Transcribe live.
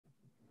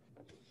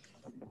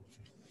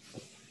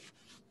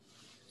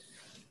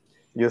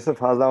Yusuf,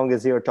 how long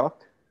is your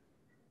talk?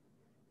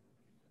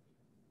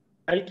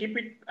 I'll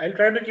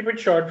try to keep it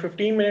short,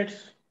 15 minutes,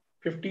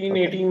 15,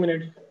 okay. 18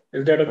 minutes.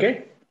 Is that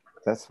okay?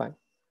 That's fine.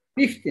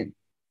 15.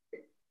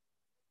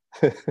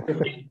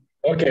 15.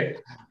 Okay.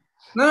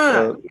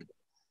 No.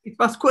 It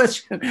was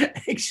question,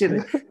 actually.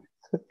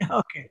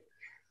 Okay.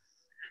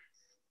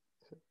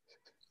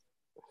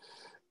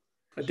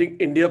 I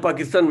think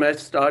India-Pakistan match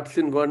starts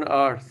in 1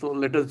 hour. So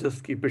let us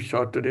just keep it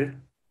short today.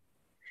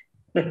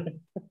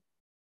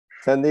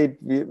 Sandeep,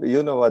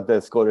 you know what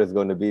the score is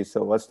going to be.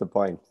 So what's the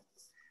point?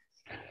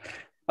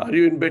 Are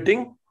you in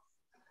betting?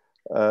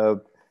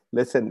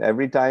 Listen,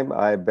 every time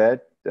I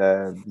bet,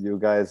 you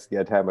guys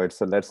get hammered.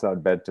 So let's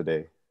not bet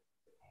today.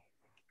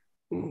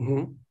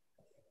 Mm-hmm.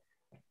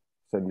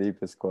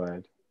 Sandeep is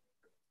quiet.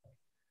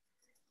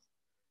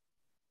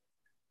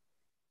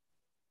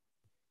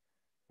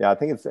 Yeah, I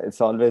think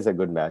it's always a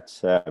good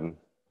match. Yeah,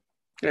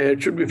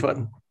 it should be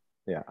fun.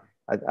 Yeah,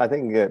 I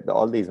think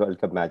all these World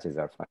Cup matches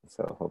are fun.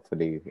 So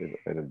hopefully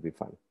it'll be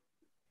fun.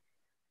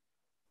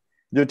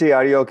 Duty,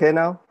 are you okay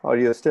now? Or are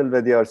you still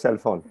with your cell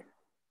phone?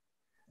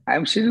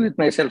 I'm still with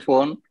my cell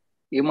phone.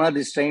 Imad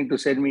is trying to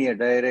send me a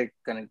direct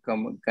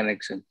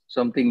connection.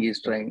 Something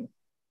he's trying.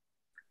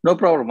 No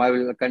problem. I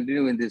will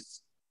continue in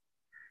this.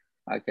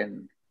 I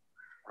can.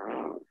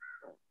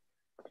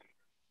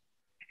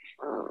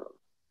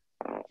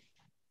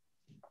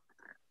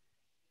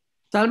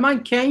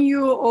 Salman, can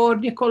you or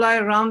Nikolay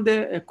run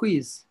the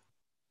quiz?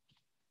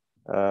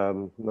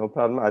 No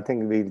problem. I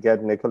think we'll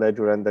get Nikolay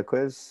to run the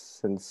quiz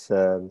since,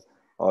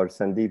 or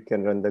Sandeep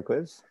can run the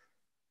quiz.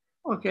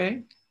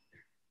 Okay.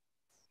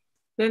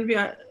 Then we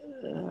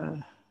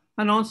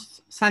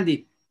announce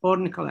Sandeep or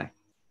Nikolay.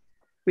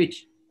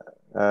 Which?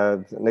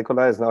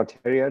 Nikolay is not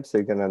here yet, so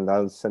you can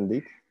announce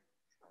Sandeep.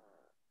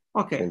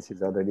 Okay. Since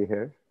he's already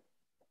here.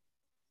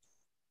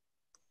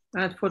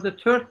 And for the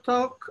third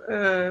talk,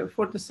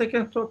 for the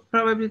second talk,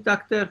 probably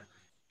Dr.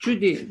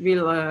 Judy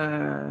will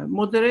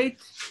moderate.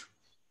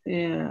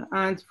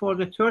 And for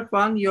the third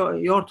one,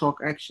 your talk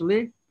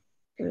actually.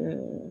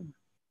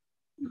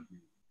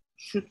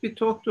 Should we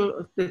talk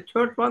to the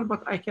third one,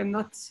 but I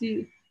cannot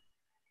see.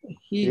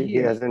 He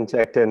hasn't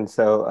checked in.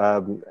 So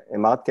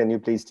Imad, can you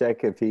please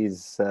check if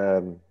he's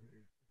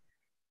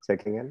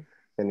checking in?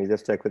 Can you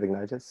just check with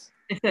Ignatius?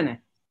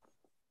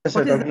 Yes,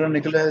 sir. Dr.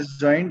 Nikolay has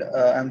joined.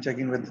 I'm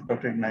checking with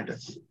Dr.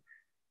 Ignatius.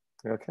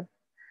 Okay.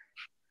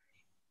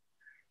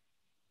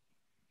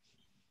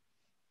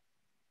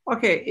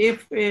 Okay,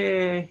 if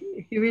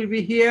he will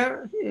be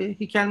here,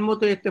 he can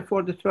moderate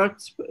for the third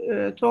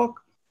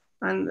talk,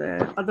 and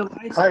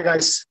otherwise. Hi,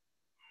 guys.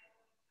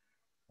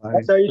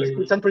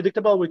 It's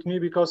unpredictable with me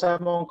because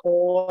I'm on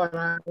call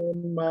and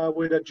I'm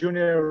with a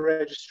junior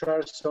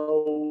registrar,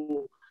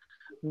 so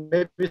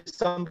maybe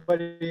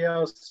somebody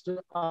else,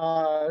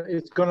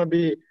 it's going to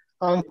be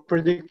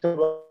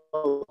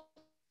unpredictable.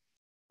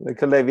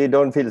 Nikolay, we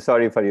don't feel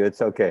sorry for you.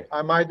 It's okay.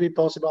 I might be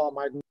possible, I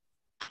might not.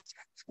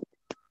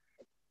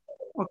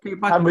 Okay,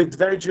 but I'm with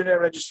very junior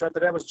registrar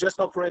today. I was just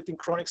operating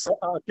chronic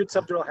acute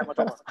subdural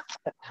hematoma.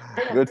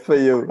 Good for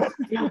you.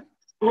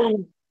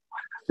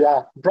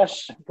 Yeah,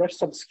 brush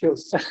some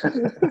skills.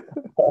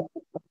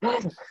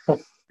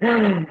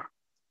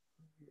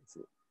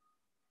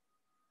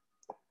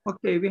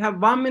 Okay, we have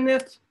 1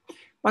 minute,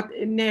 but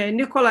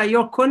Nikolay,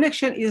 your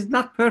connection is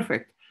not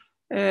perfect.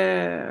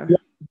 Yeah,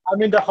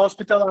 I'm in the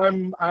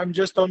hospital. I'm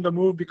just on the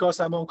move because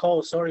I'm on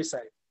call. Sorry,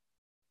 Sai.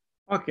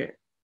 Okay.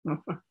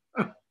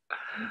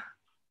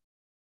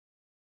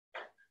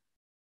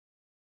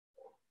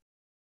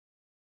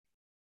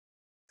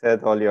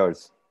 Said all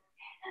yours.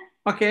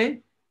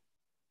 Okay.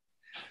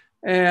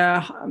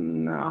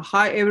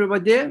 Hi,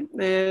 everybody.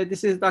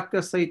 This is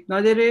Dr. Said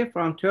Naderi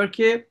from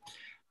Turkey.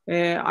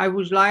 I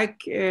would like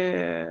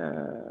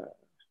to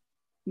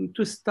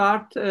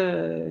start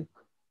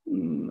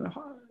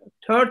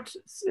third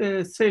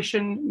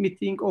session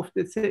meeting of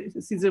the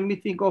season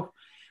meeting of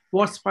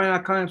World Spinal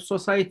Column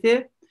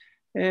Society.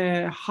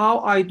 How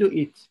I do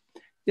it.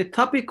 The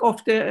topic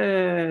of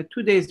the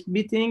today's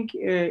meeting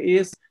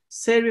is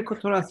Cervico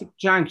Thoracic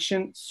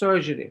Junction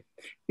surgery.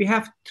 We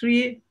have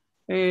three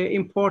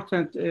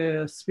important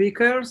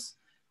speakers.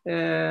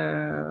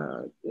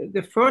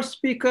 The first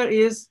speaker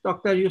is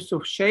Dr.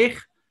 Yusuf Sheikh.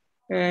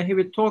 He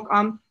will talk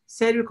on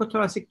Cervico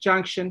Thoracic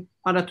Junction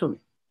anatomy.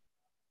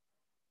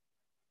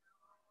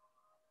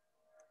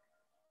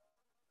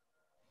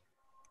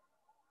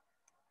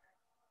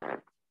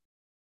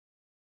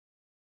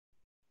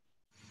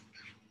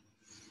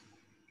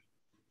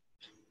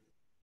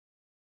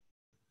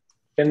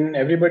 Can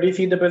everybody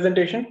see the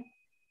presentation?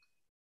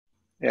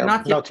 Yeah,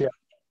 Not yet.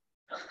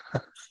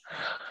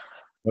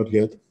 Not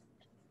yet.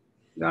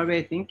 We are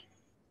waiting.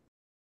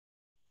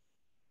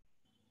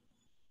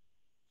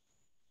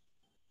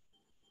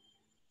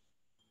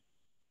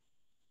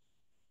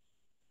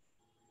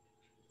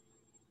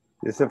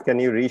 Yusuf, can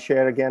you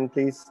reshare again,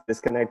 please?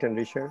 Disconnect and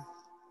reshare.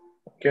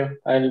 Okay,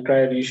 I'll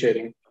try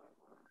resharing.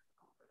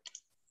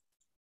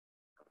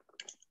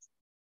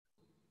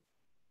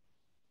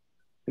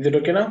 Is it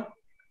okay now?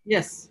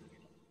 Yes.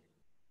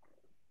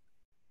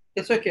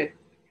 It's okay.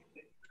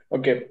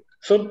 Okay.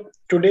 So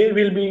today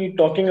we'll be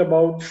talking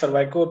about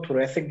Cervico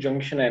Thoracic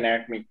Junction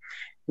anatomy.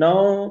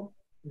 Now,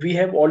 we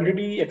have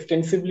already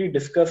extensively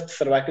discussed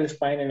cervical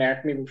spine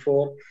anatomy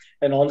before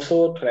and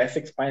also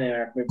thoracic spine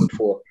anatomy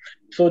before.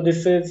 So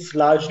this is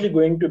largely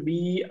going to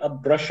be a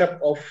brush up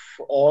of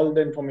all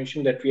the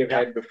information that we have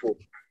had before.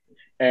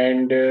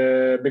 And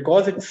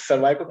because it's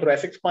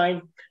cervicothoracic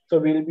spine, so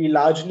we'll be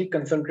largely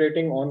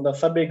concentrating on the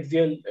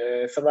subaxial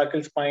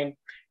cervical spine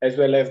as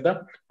well as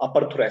the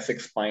upper thoracic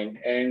spine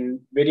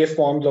and various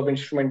forms of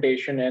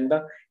instrumentation and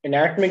the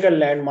anatomical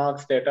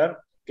landmarks that are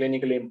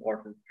clinically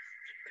important.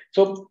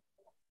 So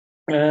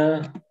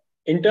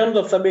in terms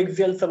of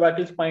subaxial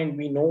cervical spine,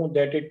 we know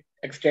that it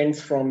extends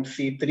from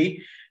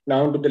C3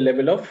 down to the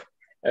level of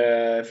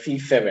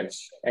C7,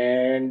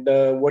 and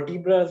the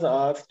vertebrae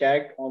are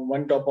stacked on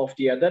one top of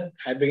the other,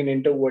 having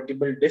an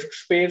intervertebral disc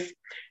space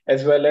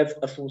as well as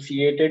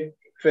associated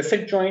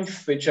facet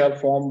joints, which are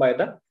formed by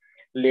the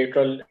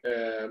lateral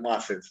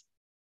masses.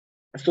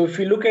 So if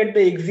you look at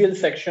the axial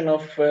section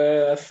of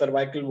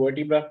cervical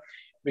vertebra,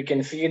 we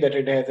can see that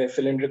it has a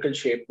cylindrical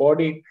shaped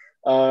body,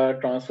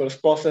 transverse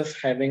process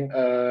having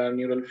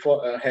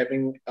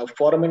having a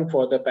foramen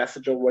for the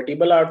passage of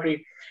vertebral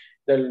artery,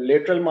 the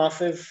lateral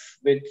masses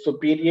with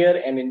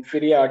superior and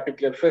inferior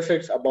articular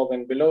facets above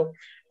and below,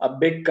 a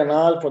big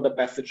canal for the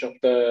passage of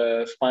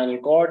the spinal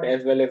cord,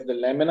 as well as the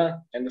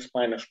lamina and the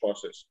spinous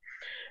process.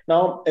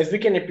 Now, as we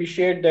can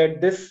appreciate that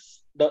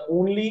the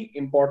only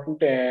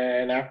important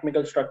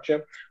anatomical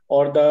structure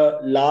or the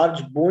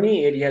large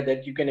bony area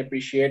that you can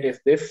appreciate is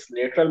this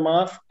lateral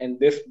mass and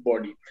this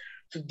body.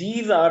 So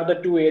these are the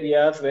two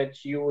areas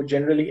which you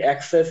generally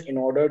access in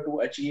order to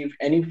achieve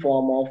any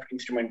form of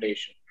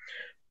instrumentation.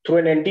 Through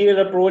an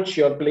anterior approach,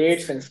 your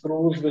plates and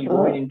screws will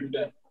go into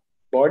the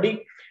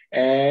body,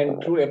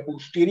 and through a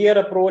posterior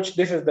approach,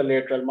 this is the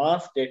lateral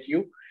mass that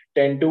you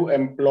tend to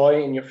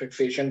employ in your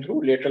fixation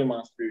through lateral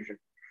mass fusion.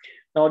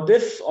 Now,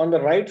 this on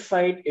the right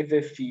side is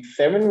a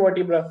C7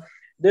 vertebra.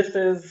 This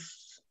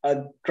is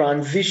a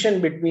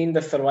transition between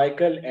the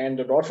cervical and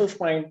the dorsal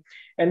spine,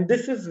 and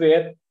this is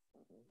where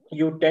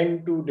you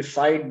tend to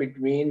decide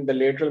between the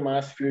lateral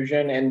mass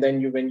fusion, and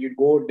then when you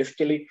go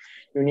distally,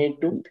 you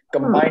need to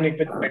combine it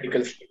with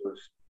pedicle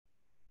screws.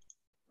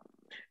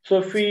 So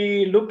if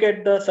we look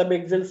at the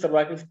subaxial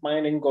cervical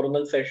spine in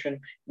coronal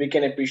section, we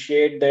can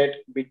appreciate that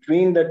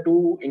between the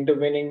two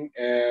intervening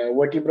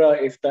vertebra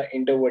is the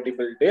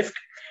intervertebral disc.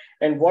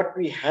 And what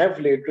we have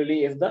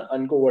laterally is the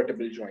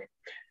uncovertebral joint.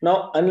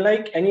 Now,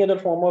 unlike any other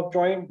form of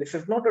joint, this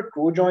is not a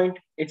true joint,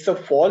 it's a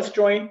false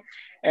joint.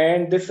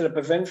 And this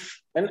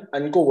represents an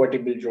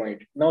uncovertebral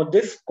joint. Now,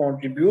 this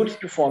contributes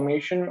to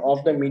formation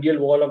of the medial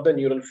wall of the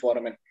neural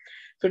foramen.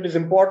 So it is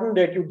important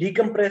that you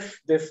decompress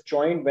this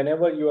joint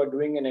whenever you are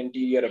doing an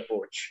anterior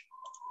approach.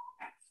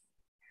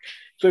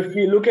 So if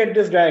we look at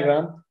this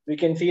diagram, we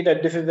can see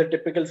that this is the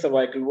typical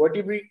cervical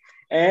vertebrae.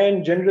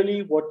 And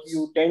generally what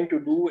you tend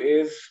to do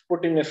is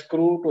put in a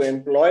screw to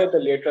employ the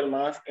lateral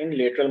mass in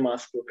lateral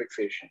mass screw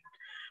fixation.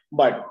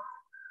 But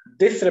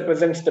this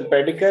represents the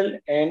pedicle,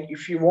 and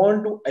if you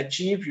want to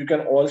achieve, you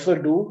can also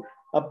do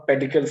a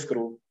pedicle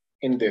screw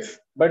in this.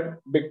 But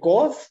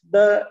because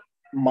the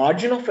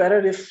margin of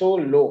error is so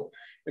low,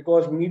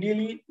 because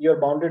medially you're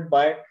bounded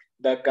by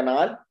the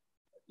canal,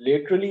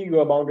 laterally you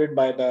are bounded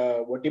by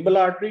the vertebral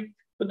artery,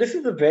 so this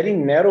is a very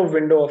narrow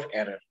window of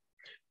error.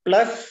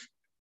 Plus,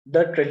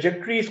 the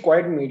trajectory is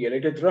quite medial.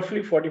 It is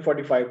roughly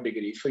 40-45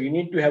 degrees. So you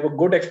need to have a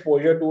good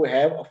exposure to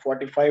have a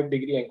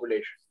 45-degree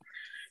angulation.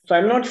 So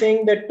I'm not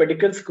saying that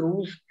pedicle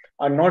screws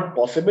are not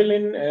possible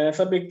in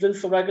subaxial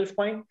cervical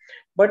spine,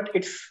 but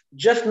it's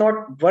just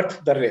not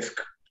worth the risk.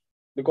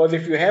 Because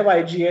if you have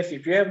IGS,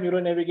 if you have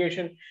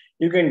neuronavigation,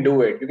 you can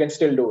do it. You can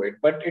still do it,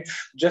 but it's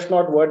just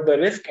not worth the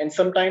risk. And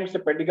sometimes the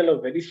pedicle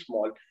are very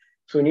small.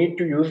 So you need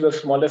to use the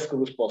smallest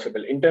screws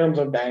possible in terms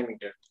of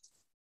diameter.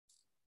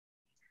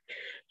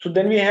 So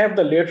then we have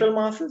the lateral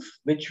masses,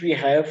 which we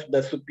have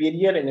the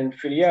superior and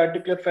inferior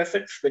articular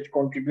facets, which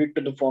contribute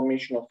to the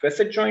formation of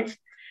facet joints.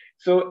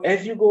 So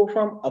as you go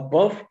from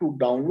above to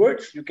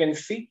downwards, you can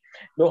see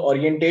the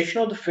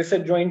orientation of the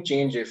facet joint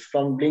changes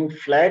from being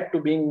flat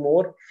to being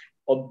more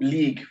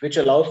oblique, which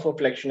allows for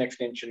flexion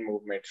extension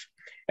movements.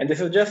 And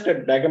this is just a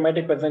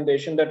diagrammatic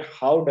presentation that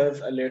how does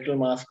a lateral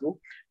mass screw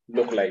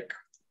look like.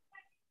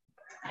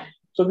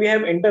 So we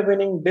have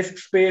intervening disc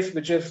space,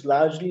 which is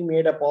largely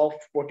made up of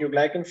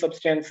proteoglycan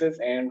substances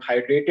and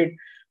hydrated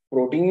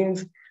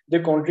proteins. They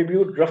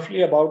contribute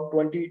roughly about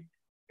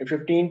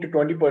 15 to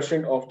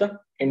 20% of the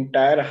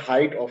entire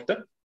height of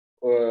the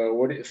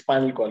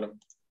spinal column.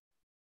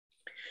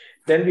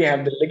 Then we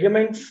have the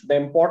ligaments. The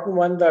important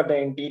ones are the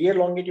anterior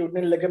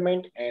longitudinal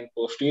ligament and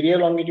posterior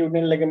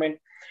longitudinal ligament.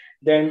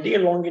 The anterior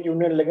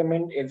longitudinal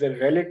ligament is a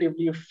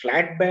relatively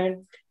flat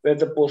band, whereas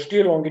the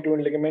posterior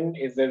longitudinal ligament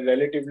is a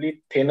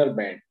relatively thinner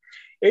band.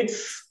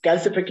 Its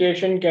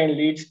calcification can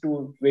lead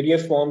to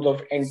various forms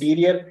of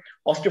anterior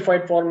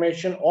osteophyte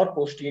formation or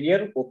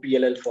posterior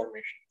OPLL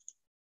formation.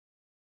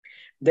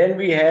 Then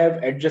we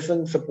have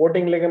adjacent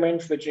supporting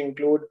ligaments, which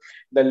include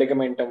the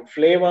ligamentum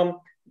flavum,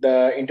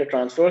 the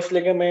intertransverse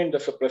ligament, the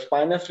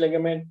supraspinous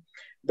ligament.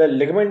 The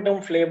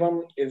ligamentum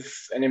flavum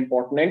is an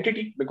important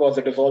entity because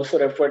it is also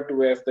referred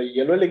to as the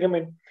yellow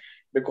ligament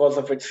because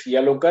of its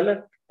yellow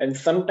color. And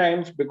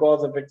sometimes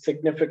because of its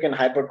significant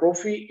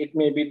hypertrophy, it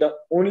may be the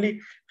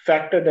only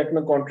factor that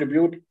may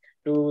contribute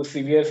to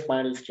severe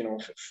spinal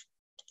stenosis.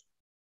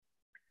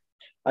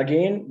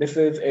 Again, this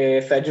is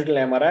a sagittal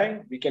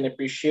MRI. We can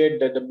appreciate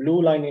that the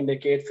blue line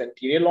indicates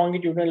anterior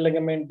longitudinal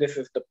ligament. This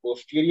is the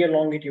posterior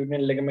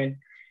longitudinal ligament.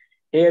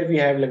 Here we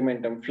have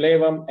ligamentum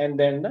flavum and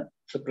then the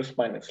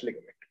supraspinous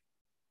ligament.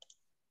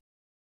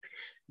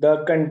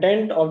 The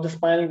content of the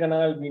spinal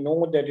canal, we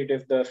know that it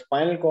is the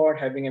spinal cord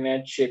having an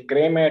edge-shaped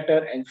gray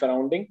matter and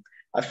surrounding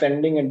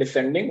ascending and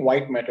descending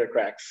white matter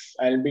tracts.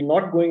 I'll be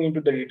not going into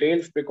the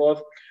details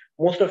because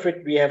most of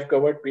it we have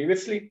covered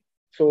previously.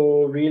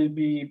 So we'll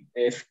be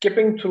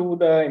skipping through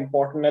the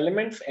important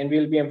elements and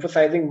we'll be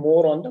emphasizing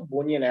more on the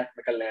bony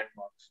anatomical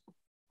landmarks.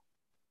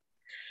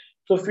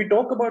 So if we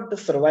talk about the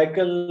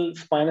cervical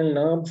spinal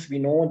nerves, we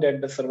know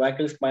that the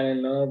cervical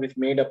spinal nerve is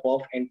made up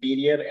of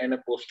anterior and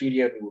a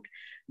posterior root.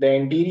 The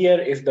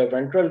anterior is the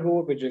ventral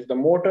root, which is the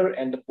motor,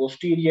 and the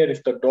posterior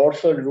is the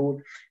dorsal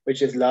root,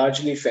 which is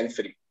largely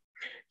sensory.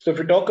 So if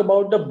we talk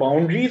about the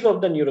boundaries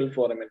of the neural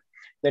foramen,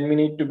 then we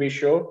need to be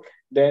sure.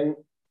 Then,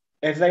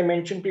 as I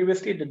mentioned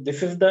previously, that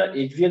this is the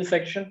axial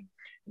section,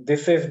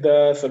 this is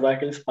the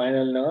cervical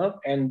spinal nerve,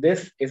 and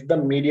this is the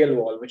medial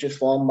wall, which is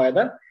formed by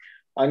the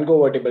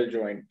uncovertebral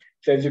joint.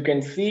 So as you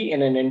can see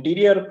in an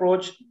anterior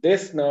approach,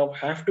 this nerve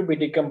has to be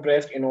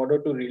decompressed in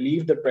order to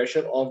relieve the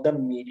pressure of the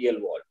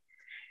medial wall.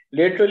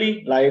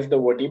 Laterally lies the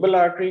vertebral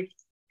artery.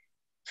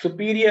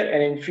 Superior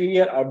and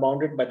inferior are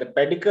bounded by the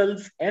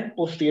pedicles, and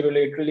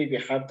posterolaterally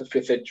we have the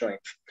facet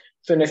joints.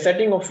 So in a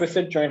setting of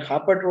facet joint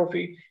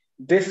hypertrophy,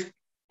 this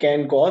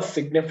can cause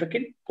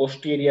significant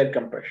posterior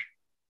compression.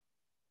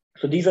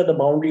 So these are the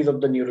boundaries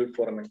of the neural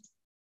foramen.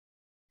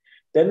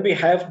 Then we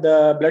have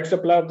the blood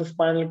supply of the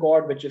spinal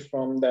cord, which is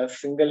from the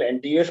single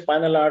anterior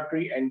spinal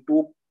artery and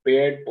two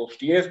paired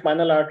posterior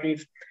spinal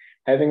arteries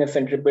having a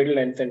centripetal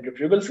and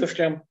centrifugal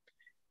system.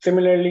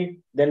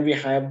 Similarly, then we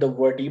have the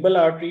vertebral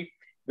artery,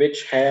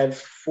 which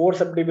has 4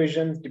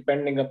 subdivisions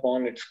depending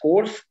upon its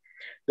course.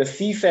 The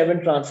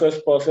C7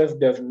 transverse process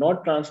does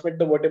not transmit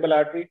the vertebral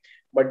artery,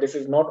 but this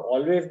is not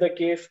always the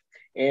case.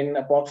 In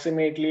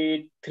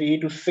approximately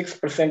 3 to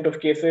 6% of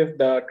cases,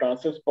 the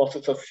transverse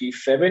process of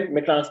C7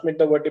 may transmit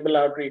the vertebral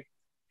artery.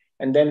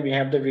 And then we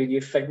have the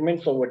various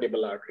segments of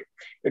vertebral artery.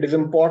 It is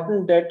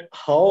important that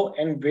how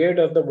and where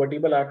does the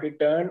vertebral artery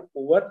turn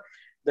over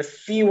the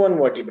C1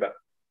 vertebra,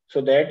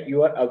 so that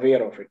you are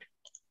aware of it.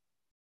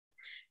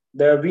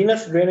 The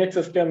venous drainage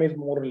system is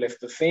more or less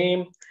the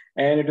same.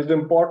 And it is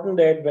important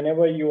that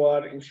whenever you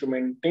are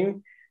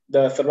instrumenting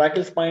the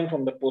cervical spine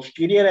from the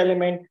posterior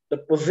element, the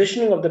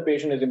positioning of the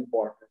patient is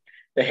important.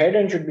 The head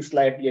end should be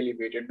slightly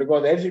elevated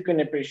because, as you can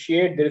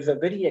appreciate, there is a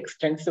very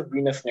extensive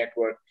venous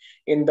network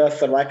in the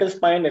cervical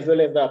spine as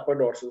well as the upper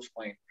dorsal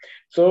spine.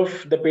 So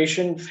if the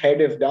patient's head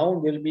is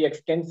down, there will be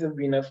extensive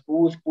venous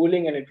ooze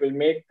pooling and it will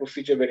make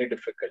procedure very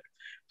difficult.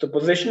 So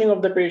positioning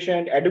of the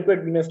patient,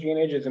 adequate venous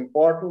drainage is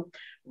important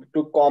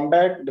to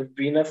combat the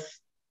venous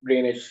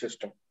drainage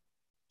system.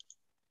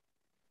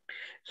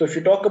 So if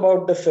you talk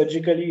about the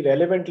surgically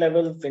relevant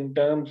levels in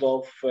terms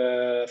of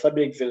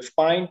subaxial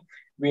spine,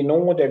 we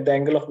know that the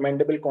angle of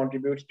mandible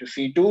contributes to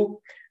C2,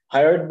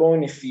 hyoid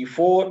bone is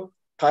C4,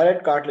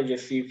 thyroid cartilage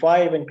is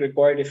C5, and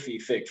cricoid is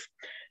C6.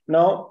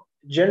 Now,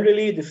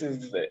 generally, this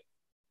is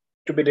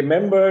to be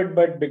remembered,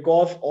 but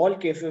because all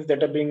cases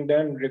that are being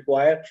done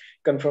require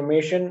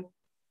confirmation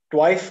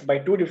twice by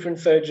 2 different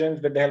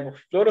surgeons with the help of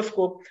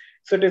fluoroscope,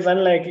 so it is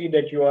unlikely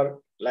that you are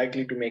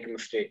likely to make a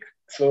mistake.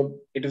 So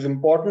it is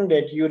important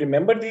that you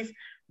remember these,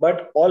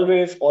 but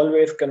always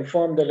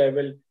confirm the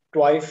level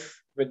twice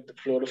with the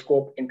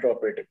fluoroscope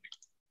intraoperatively.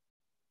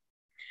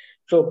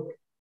 So,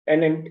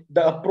 and then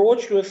the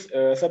approach to a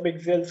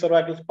subaxial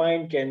cervical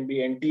spine can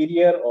be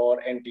anterior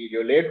or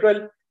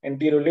anterolateral.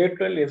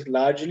 Anterolateral is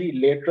largely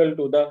lateral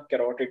to the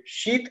carotid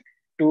sheath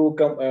to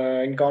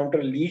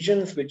encounter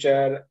lesions which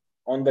are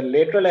on the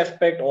lateral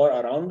aspect or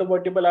around the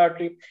vertebral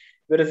artery,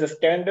 whereas a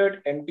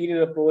standard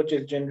anterior approach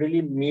is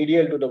generally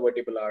medial to the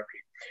vertebral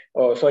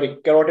artery,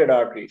 carotid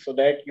artery, so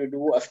that you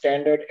do a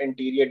standard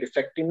anterior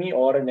discectomy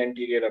or an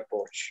anterior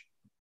approach.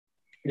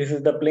 This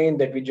is the plane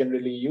that we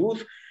generally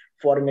use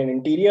for an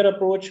anterior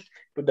approach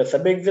to the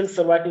subaxial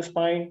cervical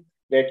spine,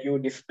 that you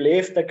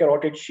displace the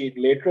carotid sheath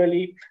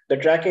laterally. The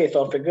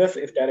tracheoesophagus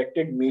is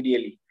directed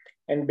medially.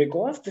 And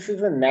because this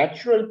is a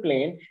natural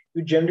plane,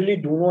 you generally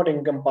do not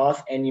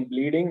encompass any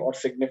bleeding or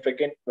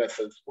significant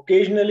vessels.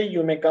 Occasionally,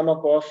 you may come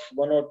across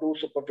 1 or 2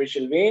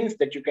 superficial veins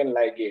that you can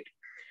ligate.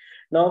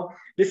 Now,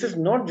 this is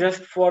not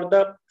just for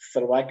the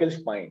cervical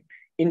spine.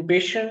 In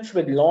patients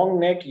with long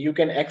neck, you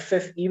can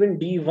access even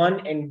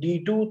D1 and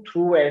D2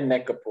 through a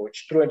neck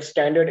approach, through a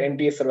standard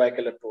anterior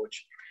cervical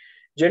approach.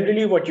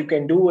 Generally, what you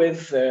can do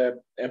is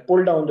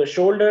pull down the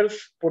shoulders,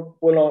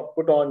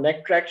 put on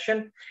neck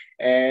traction,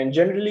 and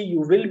generally you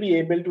will be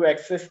able to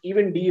access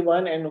even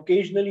D1 and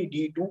occasionally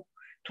D2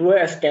 through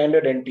a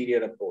standard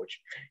anterior approach.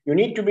 You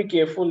need to be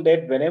careful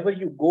that whenever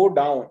you go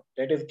down,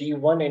 that is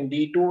D1 and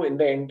D2 in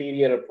the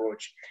anterior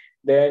approach,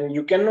 then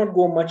you cannot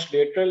go much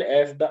lateral,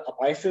 as the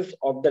apices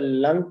of the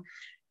lung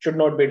should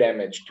not be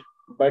damaged.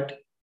 But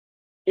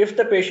if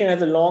the patient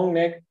has a long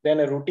neck, then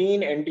a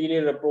routine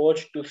anterior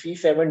approach to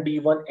C7,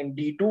 D1, and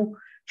D2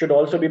 should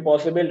also be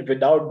possible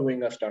without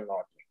doing a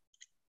sternotomy.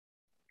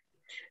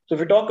 So if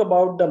we talk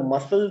about the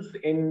muscles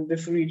in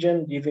this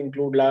region, these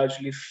include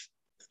largely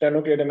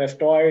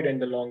sternocleidomastoid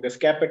and the longus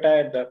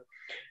capitae.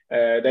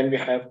 Then we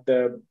have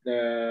the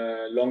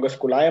longus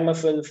colli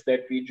muscles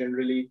that we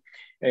generally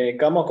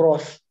come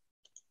across.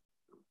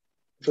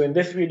 So in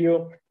this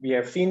video, we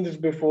have seen this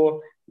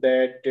before,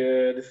 that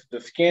this is the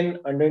skin.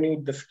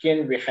 Underneath the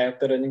skin, we have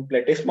the running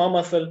platysma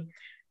muscle.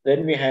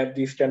 Then we have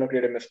the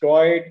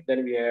sternocleidomastoid.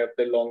 Then we have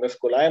the longus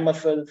colli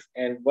muscles.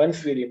 And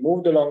once we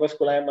remove the longus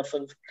colli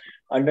muscles,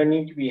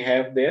 underneath we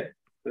have their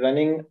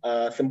running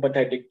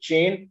sympathetic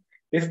chain.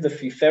 This is the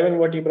C7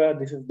 vertebra.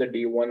 This is the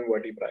D1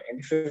 vertebra. And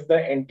this is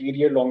the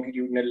anterior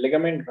longitudinal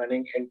ligament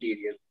running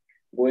anterior,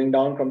 going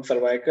down from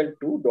cervical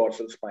to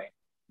dorsal spine.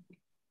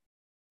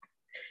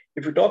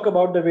 If you talk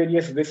about the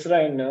various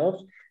viscera and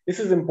nerves, this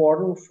is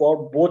important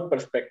for both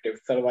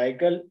perspectives,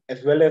 cervical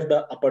as well as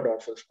the upper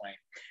dorsal spine.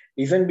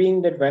 Reason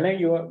being that when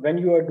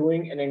you are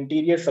doing an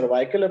anterior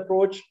cervical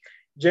approach,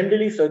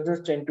 generally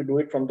surgeons tend to do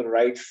it from the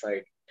right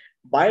side.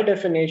 By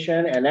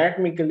definition,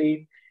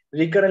 anatomically,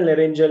 recurrent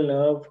laryngeal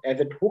nerve, as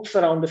it hooks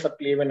around the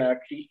subclavian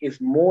artery, is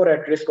more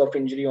at risk of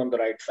injury on the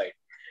right side.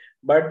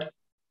 But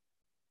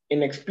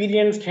in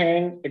experienced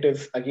hand, it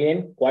is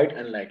again quite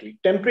unlikely.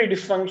 Temporary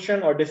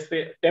dysfunction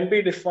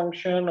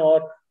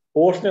or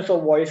hoarseness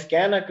of voice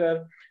can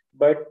occur,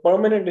 but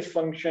permanent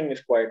dysfunction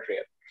is quite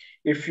rare.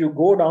 If you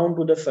go down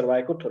to the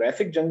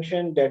cervicothoracic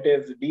junction, that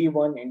is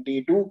D1 and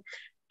D2,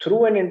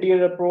 through an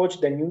anterior approach,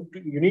 then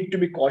you need to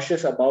be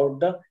cautious about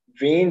the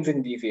veins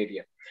in these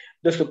areas.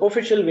 The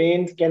superficial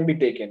veins can be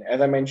taken,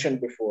 as I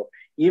mentioned before.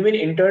 Even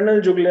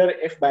internal jugular,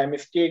 if by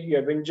mistake you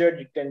have injured,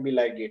 it can be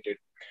ligated.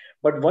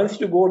 But once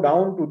you go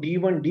down to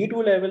D1,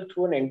 D2 level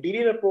through an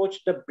anterior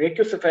approach, the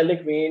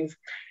brachiocephalic veins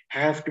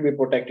have to be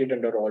protected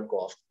under all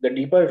costs. The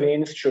deeper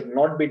veins should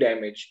not be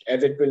damaged,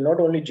 as it will not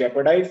only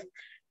jeopardize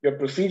your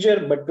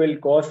procedure, but will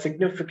cause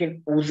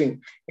significant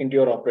oozing into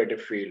your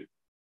operative field.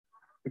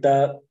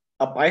 The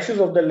apices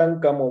of the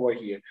lung come over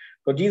here.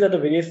 So these are the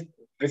various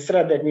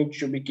viscera that need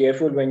to be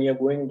careful when you're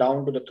going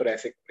down to the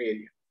thoracic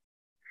area.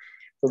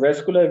 So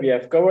vascular we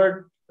have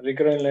covered,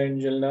 recurrent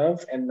laryngeal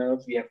nerves and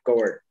nerves we have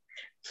covered.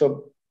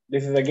 So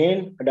this is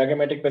again a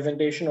diagrammatic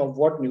presentation of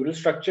what neural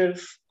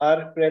structures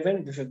are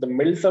present. This is the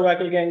middle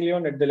cervical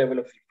ganglion at the level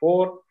of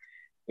C4,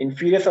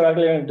 inferior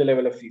cervical ganglion at the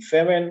level of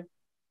C7,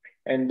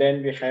 and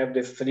then we have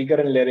this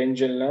recurrent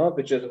laryngeal nerve,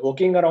 which is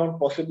hooking around,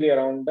 possibly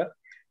around the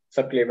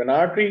subclavian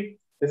artery.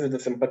 This is the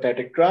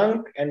sympathetic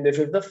trunk, and this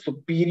is the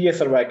superior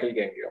cervical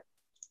ganglion.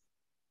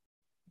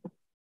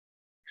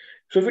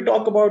 So if we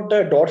talk about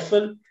the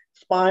dorsal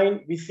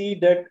spine, we see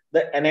that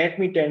the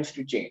anatomy tends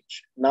to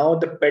change. Now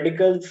the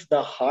pedicles,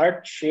 the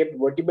heart-shaped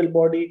vertebral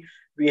body,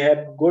 we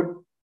have good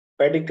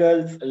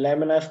pedicles,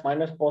 lamina,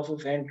 spinous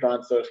process, and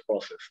transverse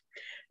process.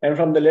 And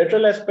from the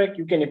lateral aspect,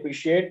 you can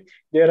appreciate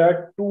there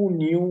are two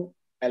new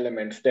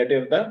elements, that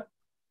is the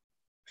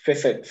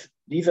facets.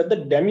 These are the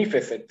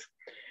demi-facets.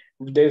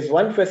 There's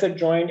one facet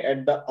joint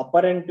at the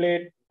upper end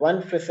plate,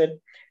 one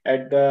facet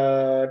at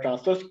the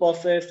transverse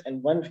process,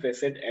 and one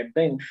facet at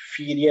the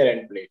inferior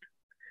end plate.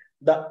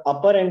 The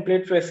upper end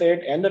plate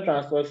facet and the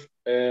transverse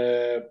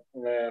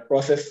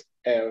process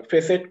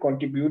facet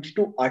contributes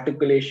to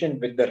articulation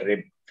with the rib.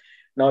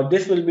 Now,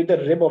 this will be the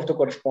rib of the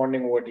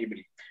corresponding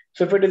vertebrae.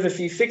 So if it is a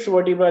C6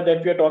 vertebra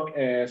that we are talking,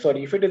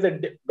 if it is a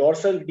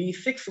dorsal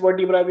D6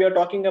 vertebra we are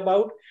talking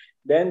about,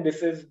 then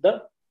this is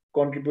the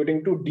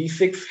contributing to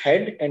D6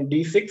 head and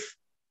D6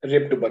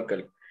 rib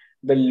tubercle.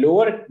 The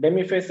lower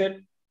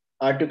demifacet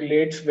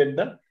articulates with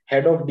the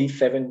head of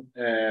D7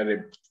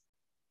 rib.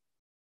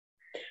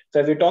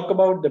 So as we talk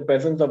about the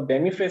presence of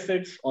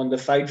demifacets on the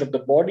sides of the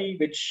body,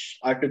 which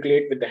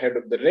articulate with the head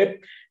of the rib,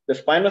 the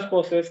spinous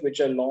process, which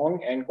are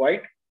long and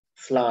quite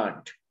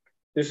slant.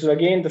 This is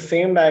again the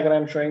same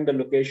diagram showing the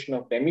location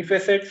of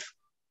demifacets.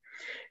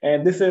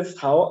 And this is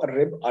how a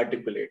rib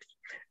articulates.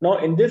 Now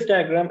in this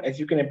diagram, as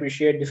you can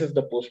appreciate, this is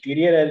the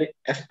posterior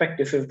aspect,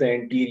 this is the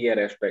anterior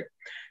aspect.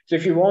 So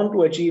if you want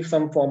to achieve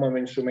some form of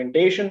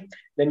instrumentation,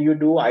 then you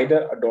do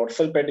either a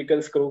dorsal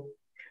pedicle screw,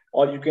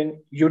 or you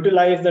can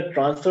utilize the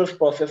transverse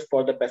process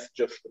for the passage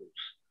of screws.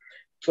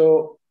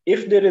 So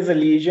if there is a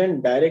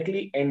lesion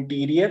directly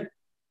anterior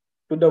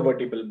to the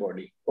vertebral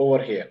body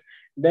over here,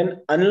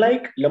 then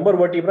unlike lumbar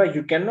vertebra,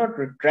 you cannot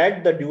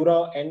retract the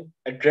dura and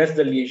address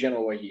the lesion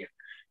over here.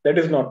 That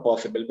is not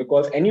possible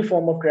because any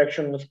form of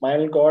traction on the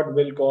spinal cord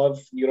will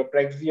cause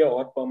neuropraxia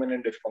or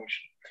permanent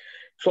dysfunction.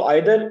 So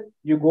either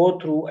you go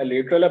through a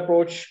lateral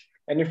approach,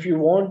 and if you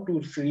want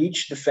to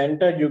reach the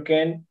center, you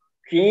can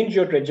change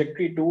your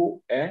trajectory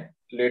to a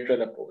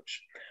lateral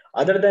approach.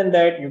 Other than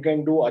that, you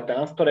can do a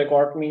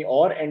transthoracotomy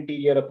or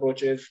anterior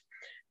approaches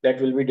that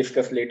will be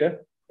discussed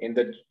later in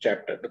the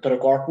chapter, the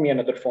thoracotomy and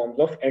other forms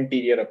of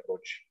anterior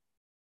approach.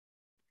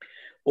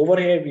 Over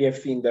here, we have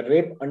seen the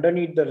rib.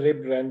 Underneath the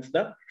rib runs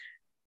the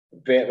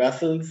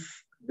vessels,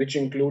 which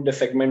include the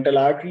segmental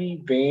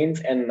artery, veins,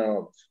 and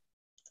nerves.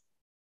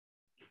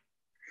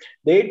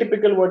 The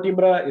atypical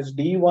vertebra is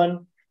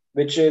D1,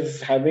 which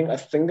is having a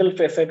single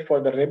facet for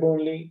the rib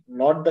only,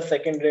 not the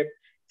second rib.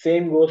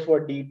 Same goes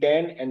for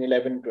D10 and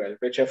 11, 12,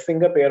 which have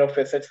single pair of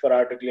facets for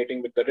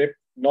articulating with the rib,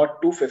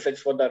 not two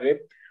facets for the rib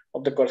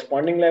of the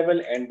corresponding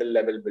level and the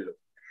level below.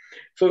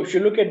 So if you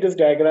look at this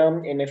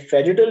diagram in a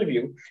sagittal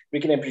view, we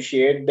can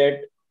appreciate that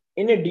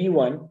in a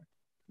D1,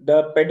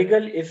 the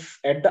pedicle is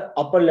at the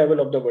upper level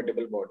of the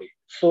vertebral body.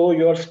 So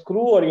your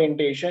screw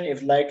orientation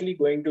is likely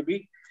going to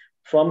be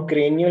from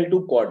cranial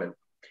to caudal.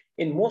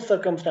 In most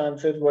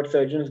circumstances, what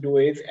surgeons do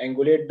is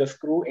angulate the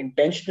screw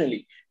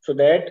intentionally so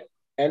that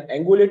an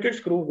angulated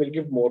screw will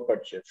give more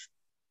purchase.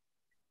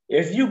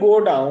 As you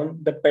go down,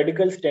 the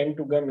pedicles tend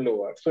to come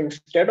lower. So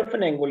instead of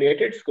an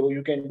angulated screw,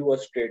 you can do a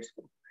straight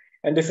screw.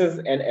 And this is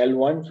an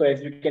L1. So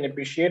as you can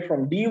appreciate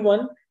from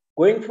D1,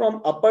 going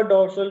from upper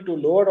dorsal to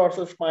lower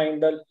dorsal spine,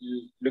 the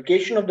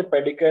location of the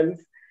pedicles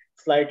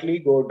slightly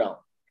go down.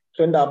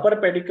 So in the upper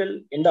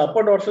pedicle, in the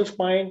upper dorsal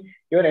spine,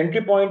 your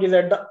entry point is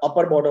at the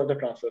upper border of the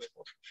transverse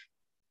process.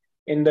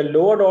 In the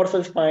lower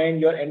dorsal spine,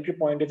 your entry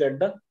point is at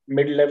the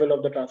mid-level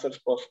of the transverse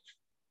process.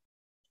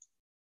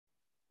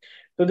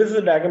 So this is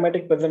a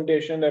diagrammatic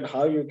presentation that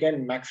how you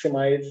can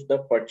maximize the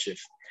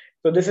purchase.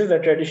 So this is a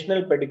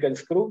traditional pedicle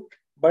screw,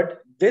 but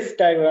this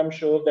diagram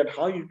shows that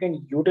how you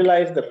can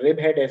utilize the rib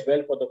head as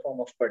well for the form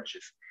of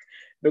purchase.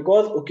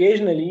 Because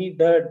occasionally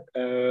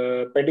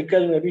the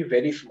pedicle may be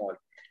very small,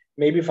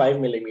 maybe 5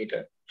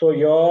 millimeter. So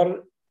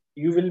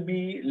you will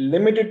be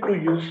limited to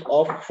use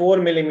of 4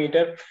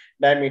 millimeter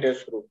diameter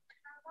screw.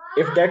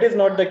 If that is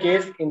not the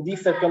case, in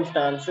these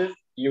circumstances,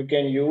 you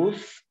can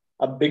use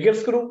a bigger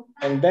screw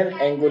and then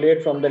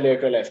angulate from the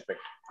lateral aspect.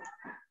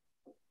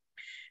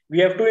 We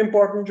have two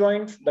important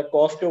joints, the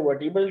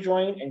costovertebral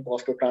joint and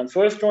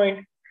costotransverse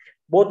joint.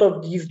 Both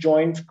of these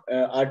joints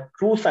are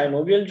true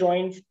synovial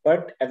joints,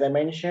 but as I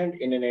mentioned,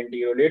 in an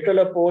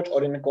anterolateral approach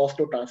or in a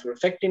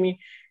costotransversectomy,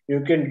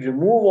 you can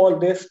remove all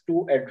this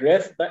to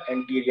address the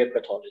anterior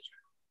pathology.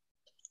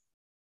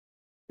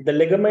 The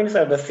ligaments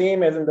are the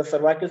same as in the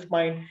cervical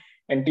spine,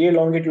 anterior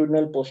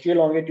longitudinal, posterior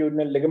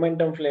longitudinal,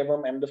 ligamentum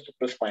flavum, and the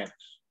supraspinous.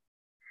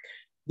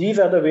 These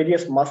are the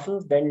various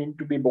muscles that need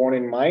to be borne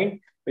in mind,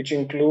 which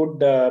include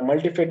the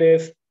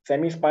multifidus,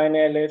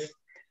 semispinalis.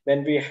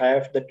 Then we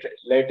have the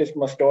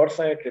latissimus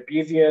dorsi,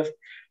 trapezius.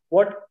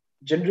 What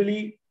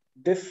generally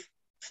this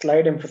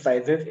slide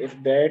emphasizes is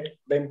that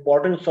the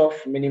importance of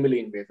minimally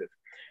invasive.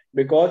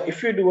 Because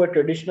if you do a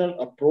traditional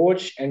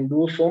approach and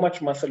do so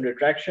much muscle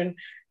retraction,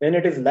 then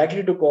it is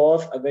likely to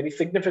cause a very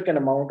significant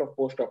amount of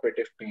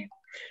postoperative pain.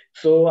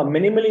 So a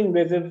minimally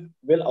invasive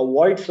will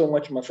avoid so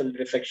much muscle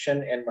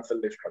resection and muscle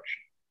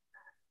destruction.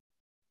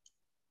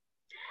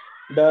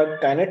 The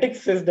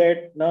kinetics is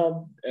that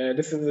now,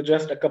 this is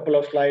just a couple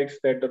of slides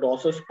that the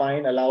dorsal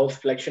spine allows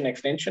flexion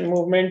extension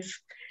movements,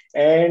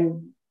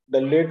 and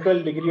the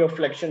lateral degree of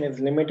flexion is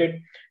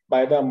limited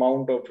by the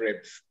amount of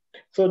ribs.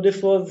 So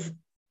this was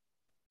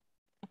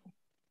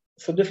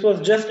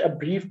just a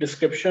brief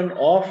description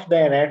of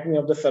the anatomy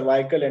of the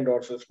cervical and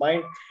dorsal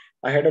spine.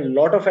 I had a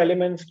lot of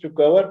elements to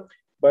cover,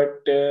 but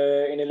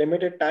in a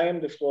limited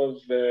time, this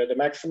was the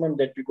maximum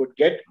that we could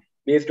get,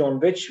 based on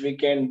which we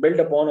can build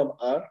upon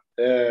our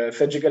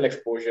surgical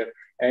exposure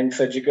and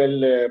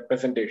surgical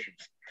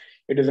presentations.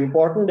 It is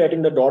important that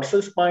in the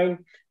dorsal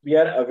spine, we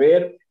are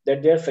aware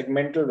that they are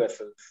segmental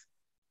vessels.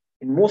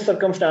 In most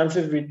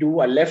circumstances, we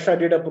do a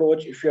left-sided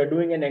approach. If you are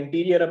doing an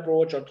anterior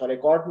approach or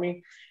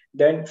thoracotomy,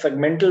 then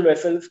segmental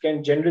vessels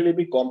can generally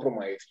be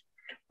compromised.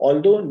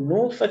 Although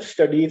no such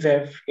studies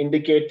have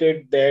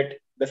indicated that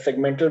the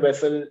segmental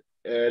vessel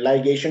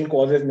ligation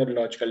causes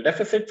neurological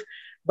deficits,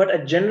 but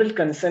a general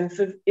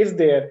consensus is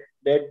there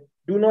that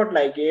do not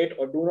ligate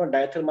or do not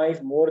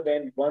diathermize more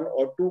than 1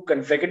 or 2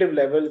 consecutive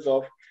levels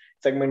of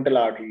segmental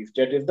arteries,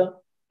 that is the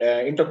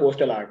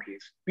intercostal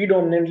arteries,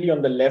 predominantly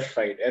on the left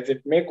side, as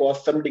it may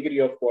cause some degree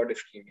of quad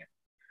ischemia.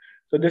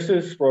 So this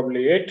is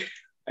probably it.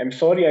 I'm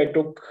sorry I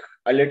took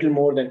a little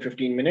more than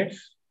 15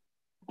 minutes.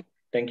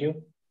 Thank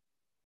you.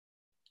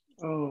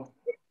 Oh,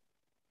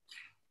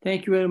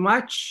 thank you very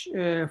much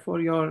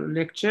for your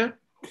lecture.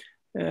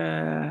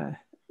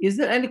 Is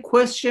there any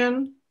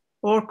question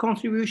or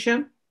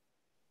contribution?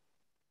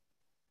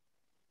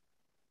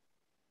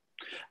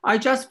 I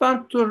just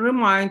want to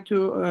remind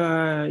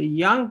to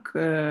young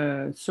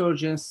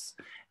surgeons,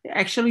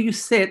 actually you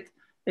said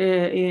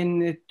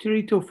in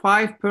 3 to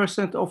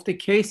 5% of the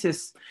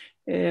cases,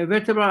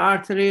 vertebral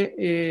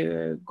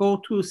artery go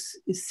to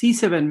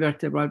C7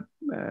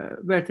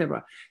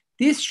 vertebra.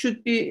 This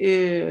should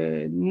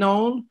be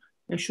known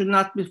and should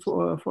not be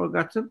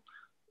forgotten.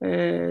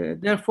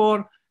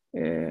 Therefore,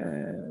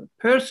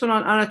 personal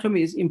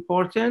anatomy is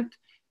important.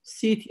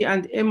 CT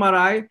and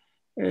MRI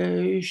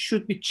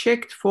should be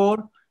checked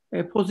for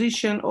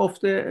position of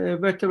the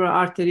vertebral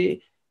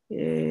artery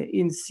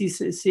in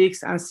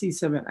C6 and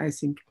C7, I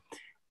think.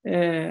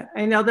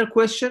 Any other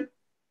question?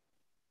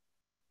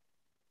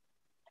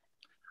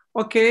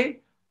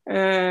 Okay.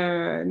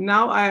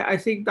 Now I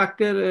think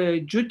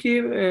Dr.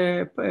 Jyoti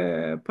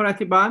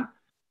Pratibhan,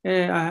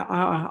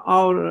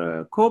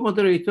 our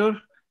co-moderator,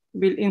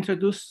 will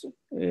introduce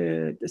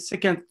the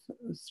second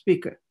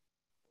speaker.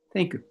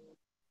 Thank you.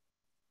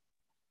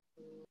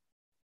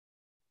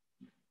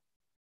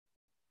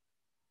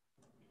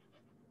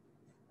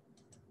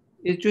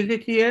 Is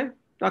Judith here?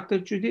 Dr.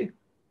 Judy?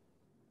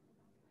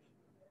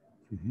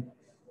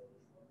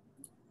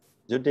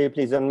 Judy,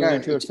 please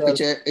unmute yourself.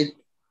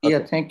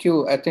 Yeah, thank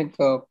you. I think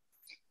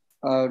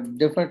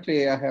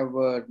definitely I have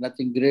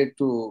nothing great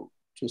to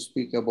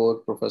speak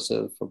about,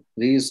 Professor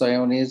Fabrice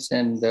Ioannis,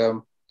 and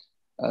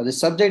the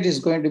subject is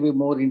going to be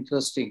more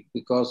interesting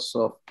because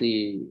of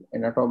the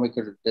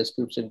anatomical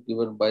description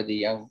given by the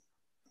young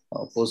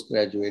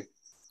postgraduate.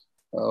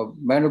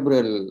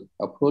 Manubrio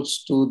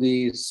approach to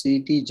the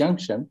CT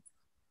junction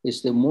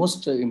is the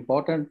most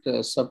important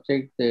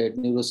subject the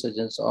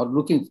neurosurgeons are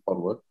looking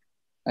forward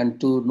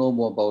and to know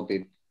more about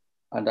it.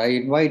 And I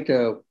invite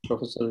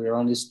Professor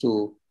Ioannis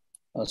to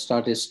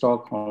start his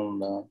talk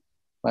on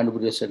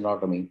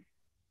Manubio-Sernotomy.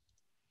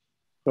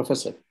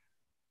 Professor.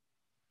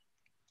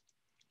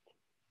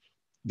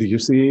 Do you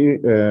see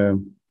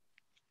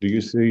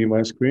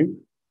my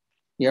screen?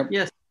 Yep.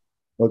 Yes.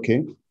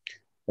 Okay.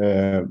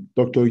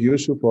 Dr.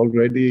 Yusuf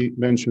already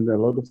mentioned a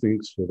lot of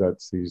things that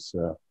is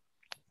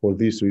for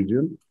this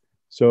region.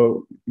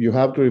 So you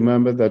have to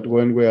remember that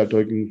when we are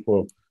talking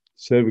for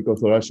Cervico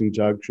Thoracic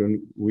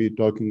Junction, we're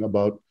talking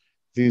about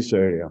this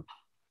area.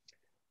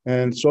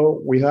 And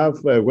so we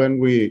have, when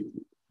we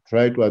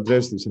try to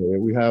address this area,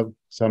 we have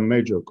some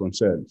major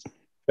concerns.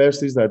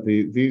 First is that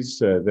the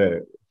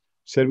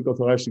Cervico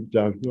Thoracic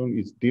Junction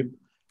is deep,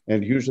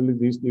 and usually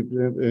this deep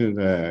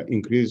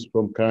increases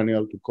from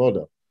cranial to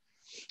caudal.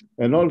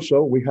 And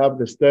also we have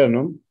the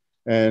sternum,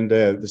 and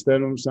the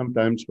sternum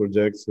sometimes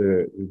projects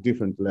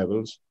different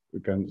levels.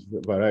 It can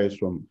vary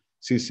from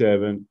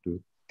C7 to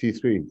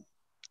T3.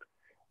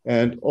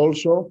 And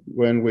also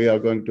when we are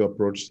going to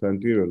approach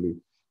anteriorly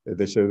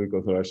the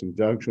cervical thoracic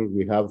junction,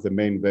 we have the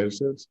main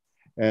vessels,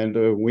 and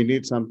we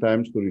need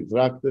sometimes to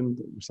retract them,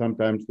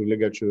 sometimes to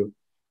ligature,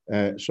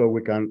 so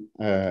we can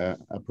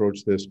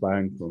approach the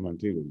spine from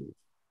anteriorly.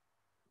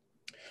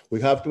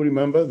 We have to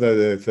remember that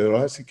the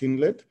thoracic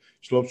inlet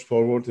slopes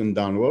forward and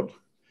downward,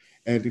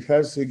 and it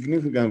has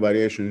significant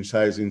variation in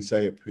size and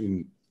shape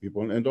in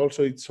people, and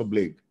also it's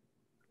oblique.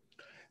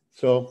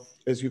 So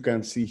as you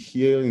can see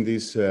here in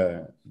this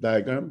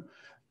diagram,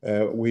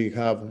 we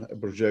have a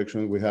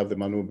projection, we have the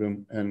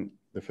manubrium and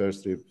the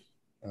first rib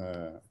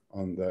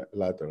on the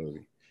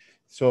laterally.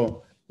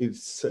 So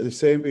it's the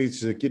same,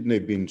 it's a kidney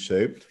bean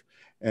shaped,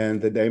 and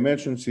the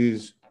dimensions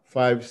is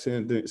 5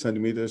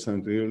 centimeters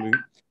anteriorly,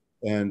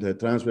 and the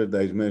transverse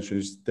dimension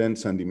is 10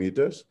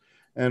 centimeters.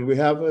 And we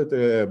have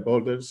the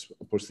borders,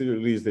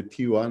 posteriorly is the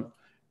T1,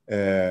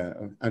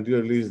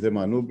 anteriorly is the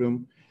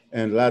manubrium,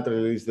 and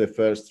laterally is the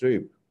first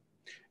rib.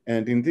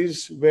 And in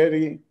this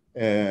very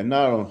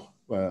narrow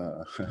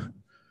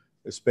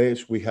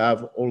space, we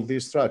have all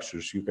these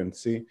structures. You can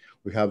see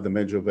we have the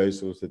major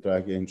vessels, the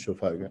trachea and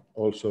esophagus.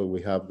 Also,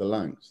 we have the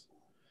lungs.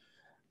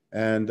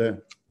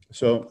 And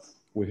so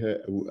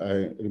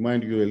I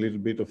remind you a little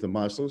bit of the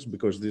muscles,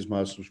 because these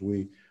muscles,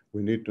 we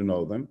need to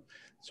know them.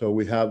 So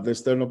we have the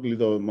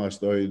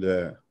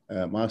sternocleidomastoid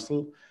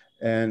muscle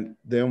and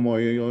the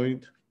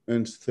omohyoid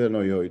and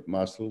sternoid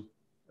muscle.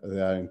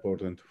 They are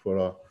important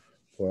for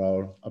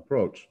our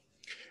approach.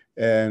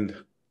 And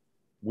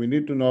we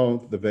need to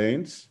know the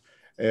veins,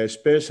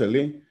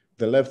 especially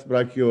the left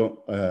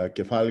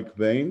brachiocephalic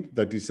vein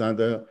that is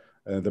under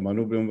the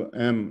manubrium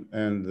M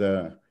and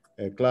the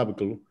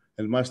clavicle,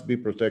 and must be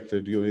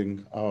protected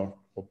during our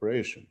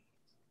operation.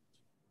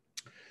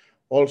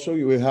 Also,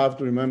 you will have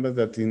to remember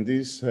that in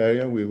this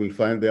area, we will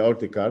find the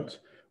aortic arch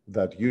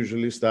that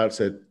usually starts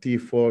at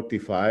T4,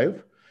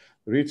 T5,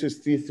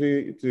 reaches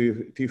T3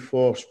 to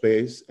T4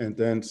 space, and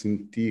ends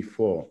in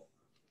T4.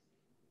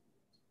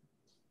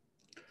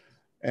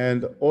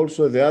 And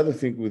also the other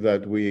thing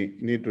that we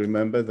need to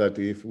remember, that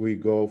if we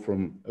go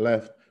from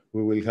left,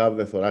 we will have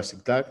the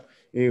thoracic duct.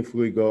 If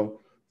we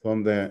go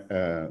from the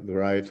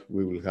right,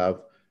 we will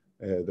have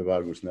the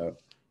valgus nerve.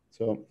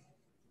 So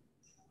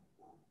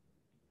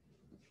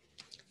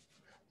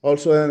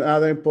also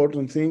another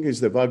important thing is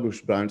the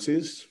valgus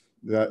branches,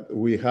 that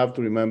we have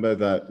to remember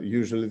that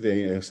usually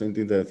they ascend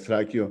in the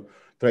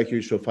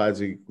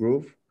tracheoesophageal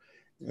groove.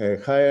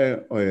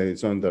 Higher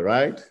is on the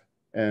right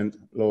and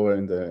lower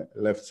in the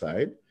left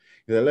side.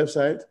 In the left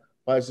side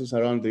passes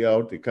around the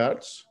aortic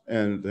arch,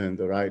 and then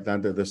the right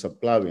under the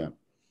subclavian.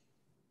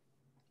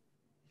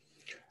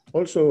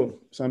 Also,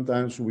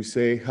 sometimes we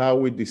say how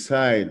we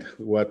decide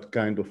what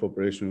kind of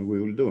operation we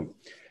will do.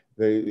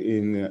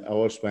 In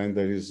our spine,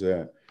 there is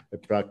a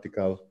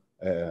practical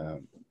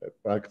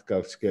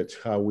sketch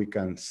how we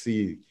can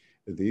see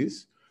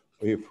this.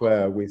 If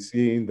we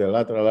see in the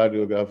lateral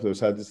radiograph the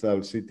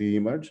sagittal CT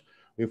image,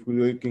 if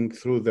we're looking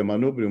through the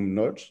manubrium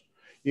notch,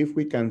 If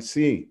we can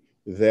see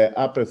the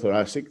upper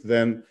thoracic,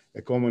 then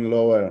a common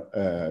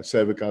lower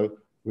cervical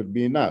would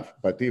be enough.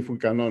 But if we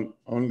cannot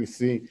only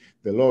see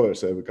the lower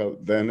cervical,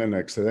 then an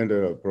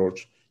extended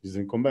approach is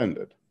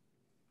recommended.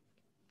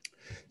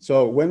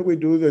 So when we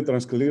do the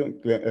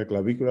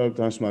transclavicular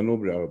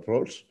transmanubrial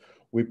approach,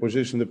 we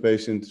position the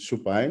patient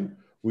supine.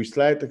 We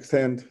slight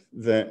extend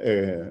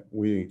the,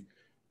 we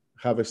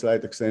have a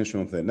slight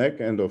extension of the neck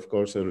and of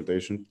course a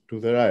rotation to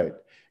the right.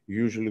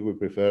 Usually we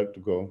prefer to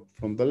go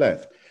from the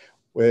left.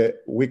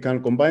 We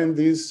can combine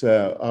this,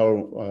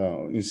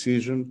 our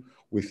incision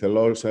with a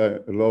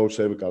low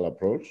cervical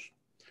approach,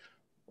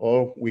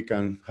 or we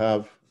can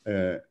have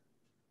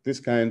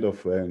this kind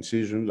of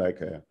incision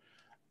like a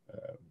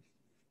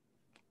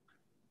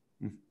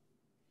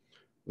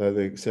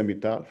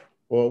semi-TAF,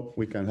 or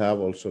we can have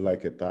also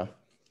like a TAF,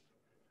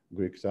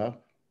 Greek TAF.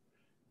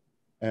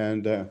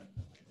 And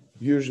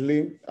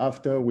usually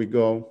after we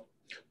go,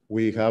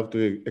 we have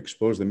to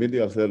expose the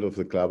medial third of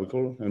the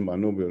clavicle and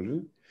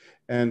manubrially,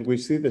 and we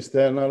see the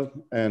sternal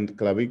and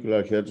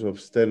clavicular heads of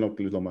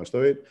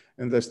sternocleidomastoid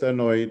and the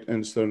sternoid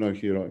and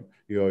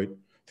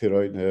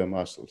sternohyoid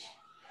muscles.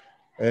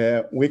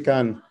 We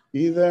can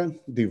either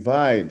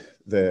divide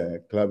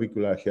the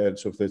clavicular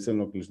heads of the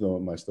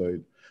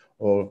sternocleidomastoid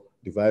or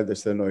divide the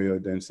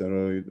sternoid and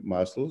sternoid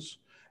muscles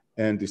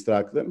and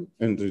distract them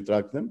and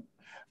retract them.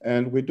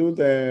 And we do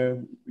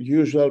the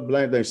usual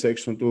blind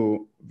dissection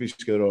to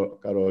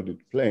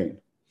viscerocarotid plane.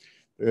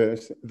 There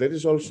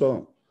is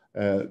also,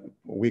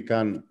 we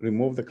can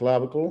remove the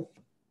clavicle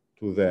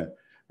to the,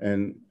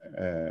 and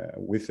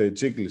with a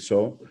jiggle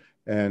saw,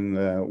 and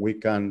we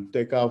can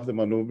take off the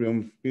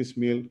manubrium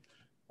piecemeal,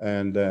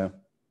 and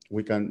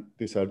we can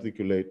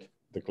disarticulate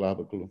the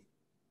clavicle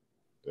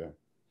there.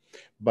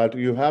 But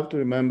you have to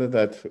remember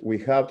that we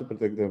have to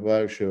protect the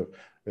Vaishya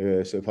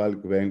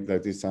cephalic vein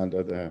that is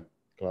under the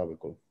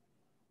clavicle.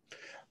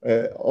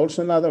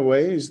 Also another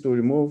way is to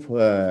remove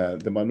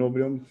the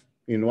manubrium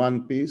in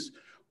one piece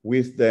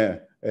with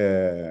the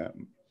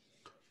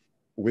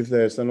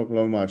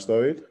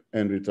sternocleidomastoid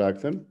and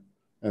retract them,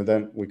 and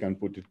then we can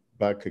put it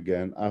back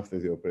again after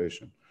the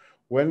operation.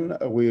 When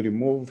we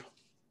remove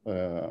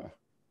the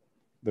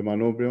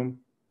manubrium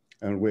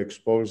and we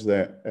expose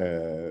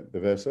the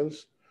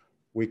vessels,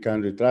 we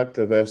can retract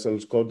the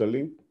vessels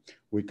caudally,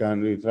 we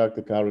can retract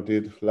the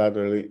carotid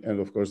laterally, and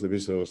of course the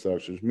visceral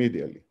structures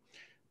medially.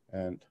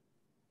 And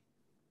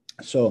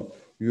so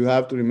you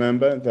have to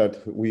remember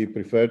that we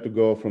prefer to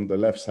go from the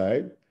left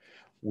side.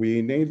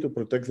 We need to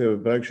protect the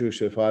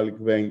brachiocephalic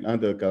vein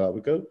under the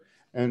clavicle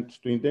and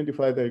to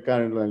identify the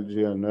recurrent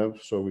laryngeal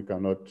nerve so we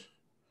cannot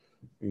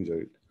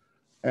injure it.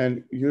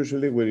 And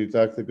usually we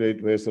retract the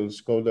great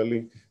vessels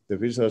caudally, the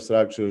visceral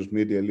structures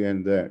medially,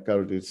 and the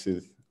carotid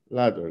sheath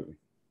laterally.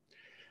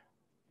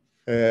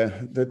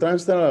 The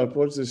transsternal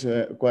approach is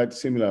a quite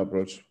similar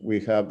approach.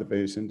 We have the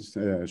patient's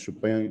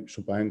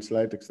supine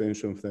slight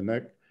extension of the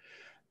neck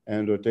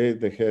and rotate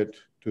the head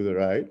to the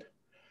right.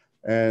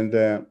 And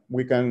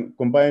we can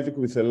combine it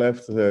with a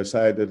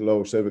left-sided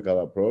low cervical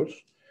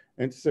approach.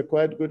 And it's a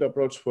quite good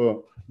approach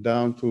for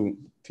down to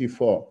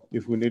T4.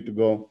 If we need to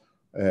go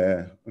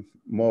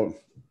more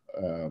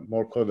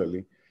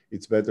caudally,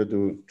 it's better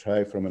to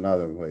try from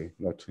another way,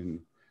 not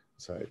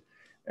inside.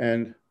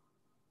 And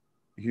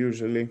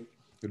usually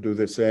we do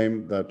the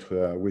same that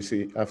we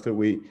see after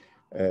we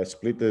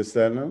split the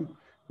sternum,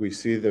 we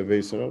see the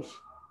viscerals,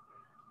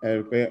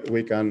 and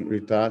we can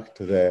retract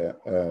the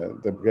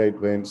great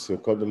veins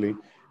caudally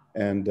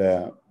and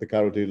the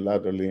carotid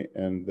laterally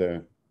and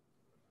the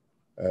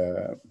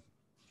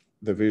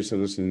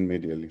viscerals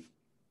medially.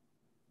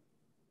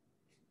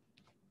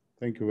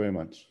 Thank you very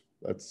much.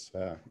 That's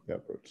the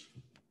approach.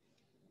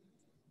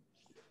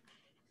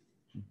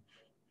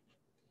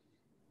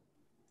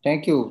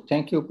 Thank you,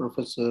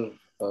 Professor.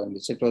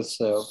 It was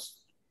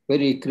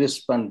very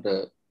crisp and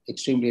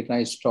extremely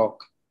nice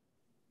talk.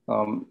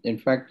 In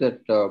fact,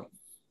 that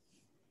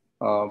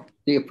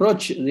the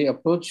approach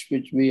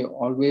which we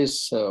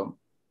always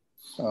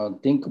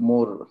think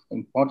more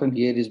important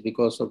here is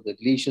because of the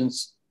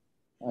lesions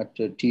at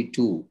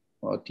T2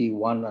 or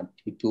T1 and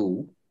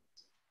T2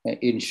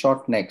 in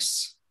short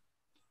necks.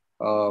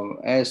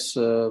 As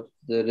the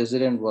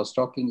resident was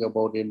talking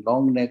about, in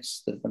long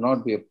necks, there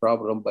cannot be a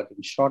problem, but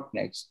in short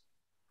necks,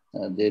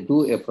 they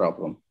do a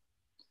problem.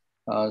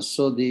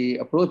 So the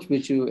approach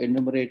which you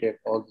enumerated,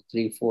 all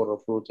the 3-4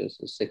 approaches,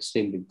 is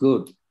extremely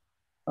good.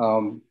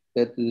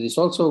 There is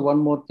also one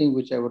more thing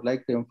which I would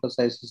like to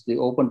emphasize is the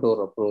open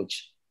door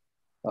approach,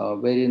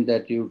 wherein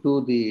that you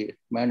do the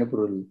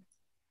mandibular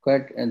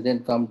cut and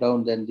then come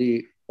down, then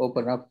the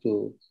open up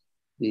to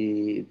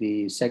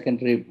the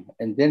second rib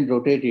and then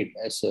rotate it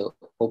as a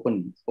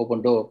open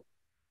door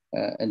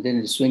and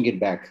then swing it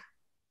back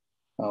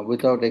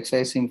without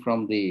excising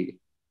from the,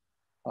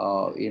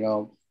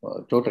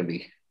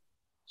 totally.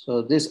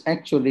 So this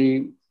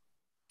actually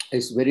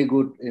is very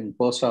good in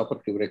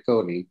post-operative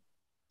recovery.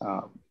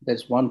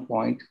 That's one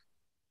point.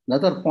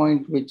 Another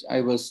point which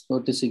I was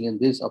noticing in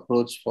this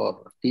approach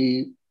for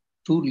T2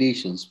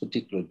 lesions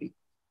particularly,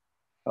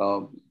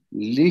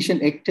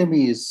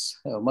 Lesionectomy is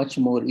much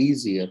more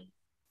easier,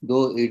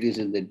 though it is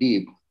in the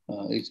deep.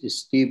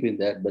 It's deep in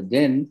that, but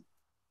then,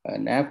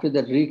 and after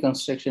that,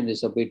 reconstruction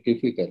is a bit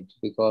difficult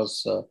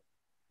because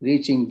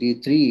reaching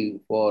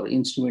D3 for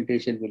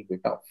instrumentation will be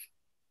tough.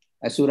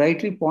 As you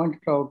rightly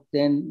pointed out,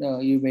 then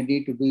you may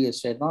need to do a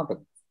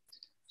sternotomy.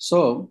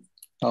 So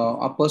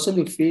I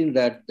personally feel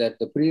that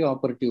the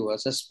preoperative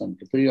assessment,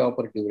 the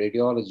preoperative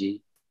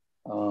radiology,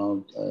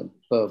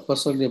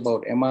 personally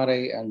about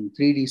MRI and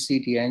 3D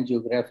CT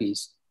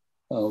angiographies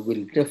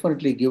will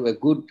definitely give a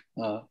good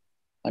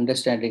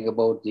understanding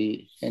about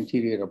the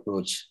anterior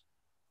approach.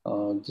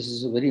 This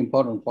is a very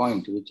important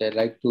point, which I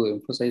like to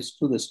emphasize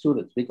to the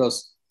students,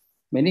 because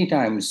many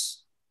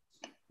times,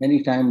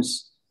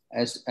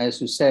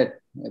 as you said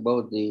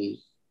about the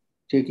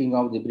taking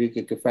out the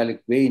brachiocephalic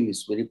vein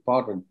is very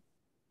important,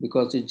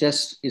 because it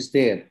just is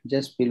there,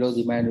 just below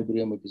the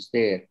manubrium, it is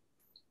there,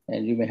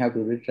 and you may have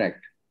to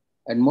retract.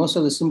 And most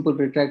of the simple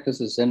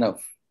retractors is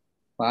enough.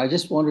 I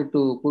just wanted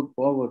to put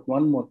forward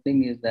one more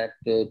thing is that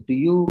do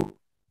you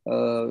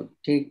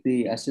take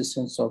the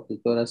assistance of the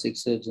thoracic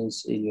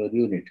surgeons in your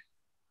unit,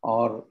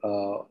 or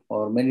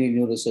many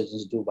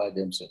neurosurgeons do by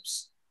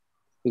themselves?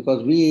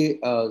 Because we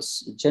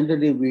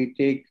generally we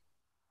take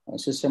a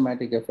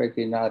systematic effect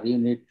in our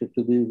unit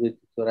to be with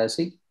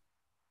thoracic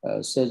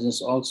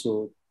surgeons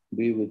also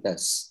be with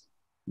us,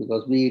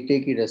 because we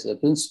take it as a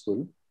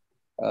principle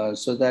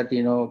so that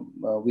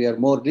we are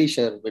more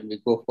leisure when we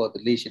go for the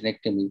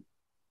lesionectomy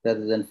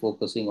rather than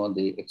focusing on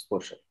the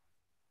exposure.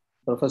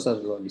 Professor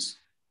Ioannis.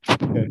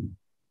 Okay.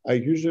 I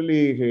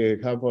usually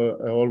have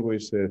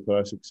always a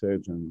thoracic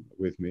surgeon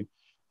with me.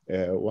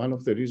 One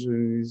of the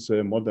reasons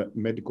is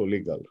medical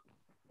legal,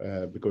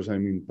 because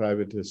I'm in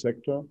private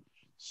sector.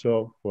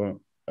 So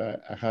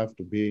I have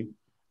to be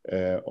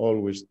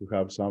always to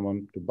have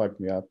someone to back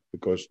me up,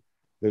 because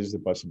there's the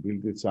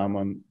possibility that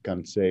someone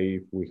can say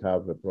if we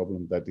have a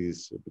problem that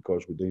is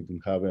because we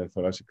didn't have a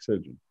thoracic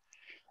surgeon.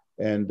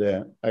 And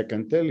I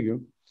can tell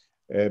you,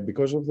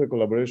 because of the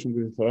collaboration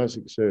with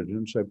thoracic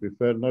surgeons, I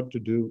prefer not to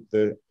do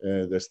the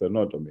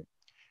sternotomy,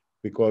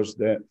 because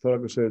the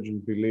thoracic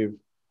surgeons believe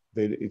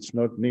that it's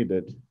not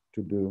needed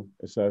to do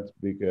such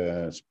big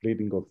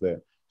splitting of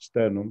the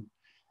sternum.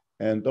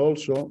 And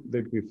also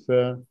they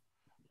prefer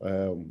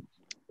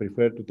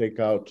to take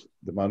out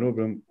the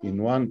manubrium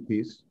in one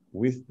piece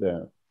with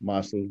the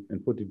muscle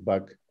and put it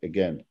back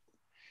again,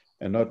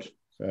 and not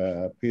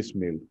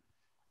piecemeal,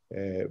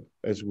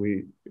 as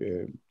we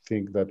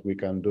think that we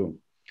can do.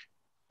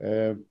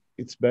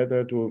 It's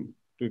better to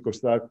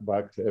reconstruct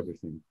back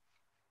everything.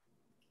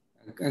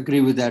 I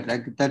agree with that.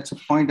 That's a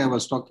point I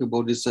was talking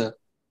about, is the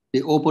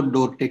open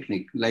door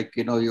technique. Like,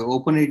 you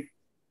open it,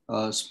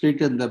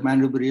 split in the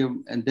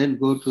manubrium, and then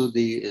go to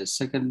the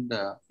second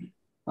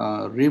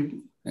rib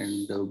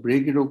and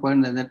break it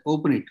open, and then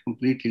open it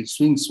completely. It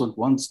swings on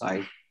one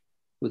side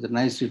with a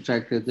nice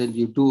retractor. Then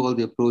you do all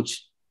the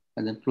approach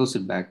and then close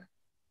it back.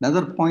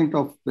 Another point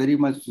of very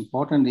much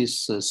important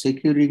is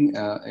securing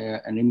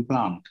an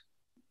implant,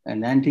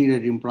 an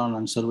anterior implant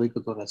on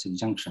Cervico Thoracic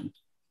Junction.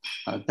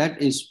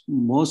 That is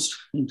most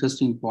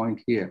interesting point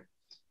here,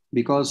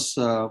 because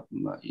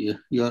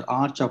your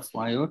arch of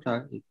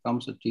aorta, it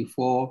comes at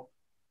T4.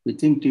 We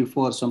think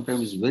T4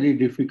 sometimes is very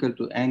difficult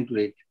to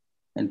angulate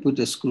and put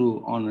a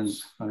screw on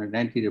an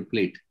anterior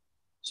plate.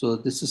 So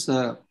this is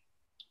a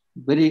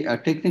very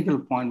technical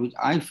point, which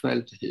I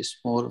felt is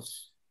more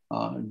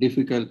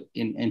difficult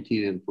in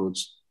anterior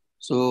approach.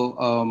 So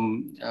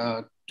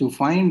to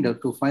find an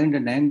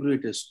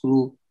angulated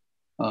screw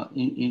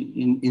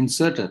in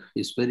inserter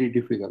is very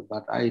difficult.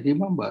 But I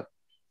remember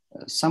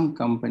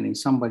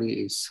somebody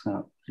is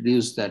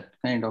produced that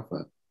kind of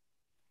a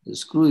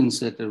screw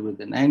inserter with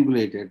an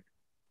angulated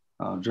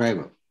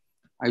driver.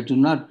 I do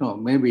not know.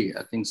 Maybe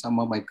I think some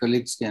of my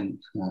colleagues can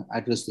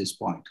address this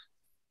point.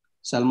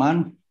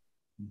 Salman?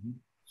 Mm-hmm.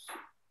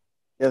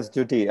 Yes,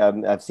 Juti,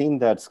 I've seen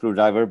that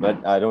screwdriver,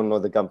 but I don't know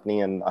the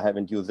company and I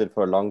haven't used it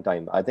for a long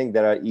time. I think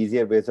there are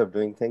easier ways of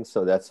doing things,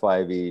 so that's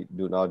why we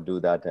do not do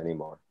that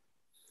anymore.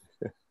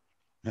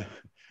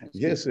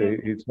 Yes,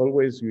 it's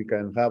always, we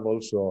can have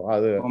also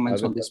other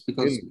comments on this,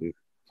 because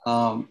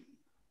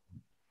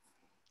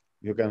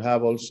you can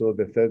have also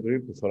the third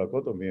rib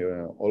thoracotomy,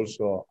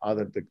 also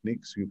other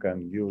techniques you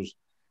can use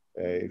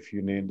if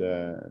you need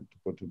to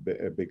put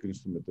a big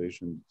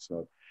instrumentation.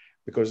 So,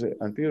 because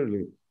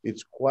anteriorly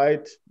it's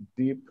quite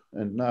deep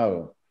and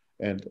narrow,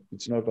 and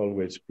it's not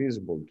always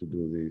feasible to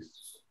do this.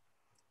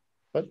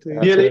 But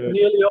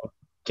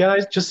can I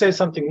just say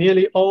something?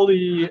 Nearly all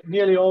the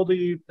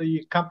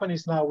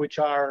companies now which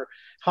are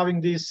having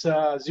these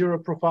zero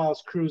profile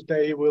screws,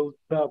 they will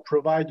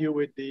provide you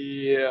with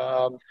the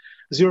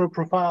zero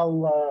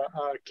profile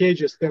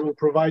cages. They will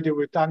provide you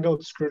with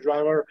angled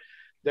screwdriver.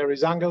 There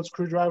is angled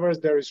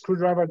screwdrivers. There is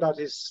screwdriver that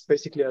is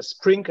basically a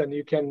spring, and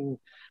you can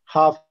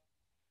have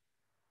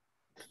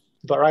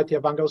variety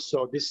of angles.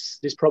 So this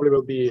probably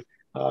will be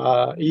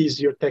ease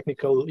your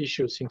technical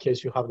issues in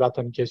case you have that,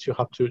 and in case you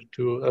have to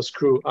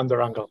screw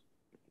under angle.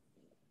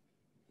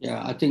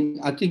 Yeah, I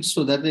think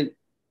so. That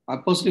I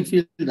personally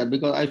feel that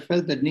because I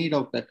felt the need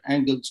of that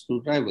angle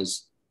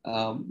screwdrivers.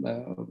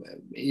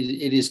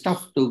 It is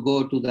tough to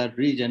go to that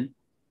region,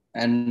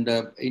 and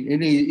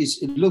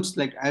it looks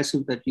like as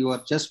if that you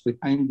are just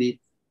behind the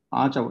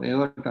arch of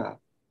aorta.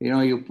 You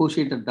know, you push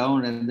it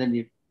down, and then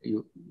it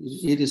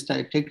is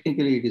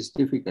technically it is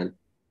difficult.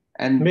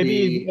 And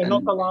maybe we're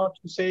not allowed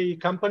to say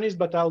companies,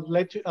 but I'll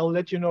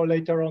let you know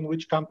later on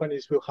which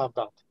companies will have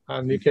that,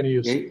 and you can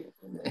use it.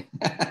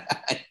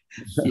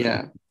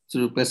 Yeah,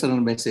 through personal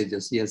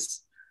messages.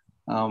 Yes.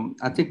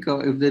 I think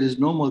if there is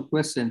no more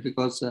question,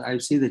 because I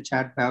see the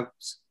chat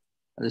box,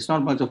 there's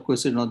not much of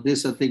question on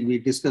this. I think we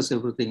discussed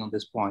everything on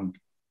this point.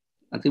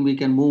 I think we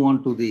can move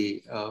on to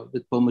the,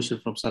 with permission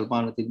from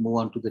Salman, I think move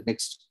on to the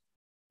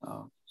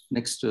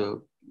next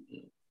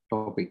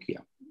topic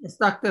here. It's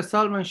Dr.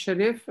 Salman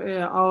Sharif,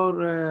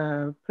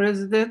 our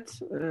president,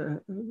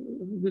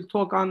 will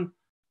talk on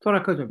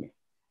thoracotomy.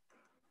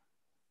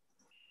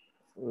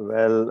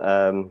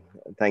 Well,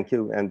 thank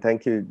you. And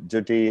thank you,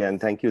 Juti, and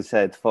thank you,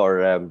 Seth,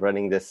 for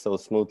running this so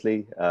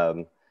smoothly.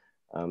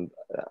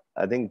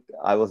 I think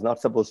I was not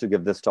supposed to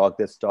give this talk.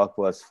 This talk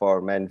was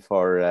meant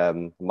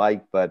for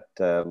Mike, but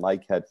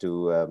Mike had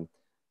to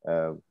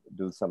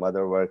do some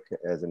other work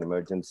as an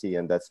emergency,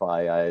 and that's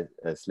why I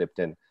slipped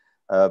in.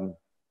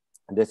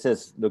 This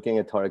is looking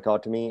at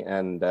thoracotomy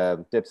and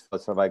tips for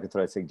cervical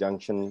thoracic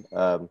junction.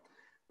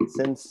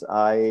 Since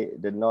I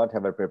did not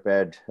have a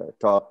prepared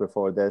talk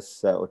before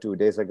this 2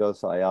 days ago,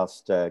 so I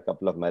asked a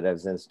couple of my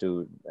residents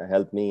to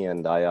help me,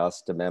 and I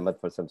asked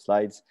Mehmet for some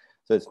slides.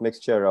 So it's a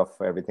mixture of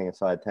everything.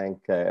 So I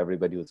thank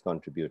everybody who's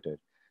contributed.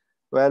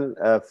 Well,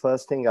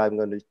 first thing I'm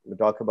going to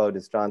talk about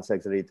is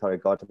transaxillary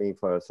thoracotomy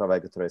for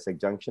cervical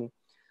thoracic junction.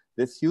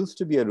 This used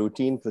to be a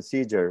routine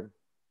procedure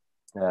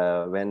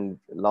when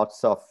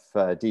lots of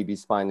TB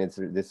spine in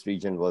this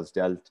region was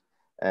dealt,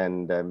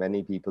 and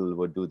many people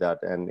would do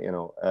that. And, you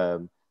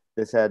know,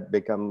 this had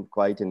become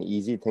quite an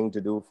easy thing to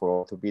do for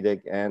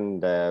orthopedic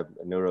and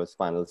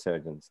neurospinal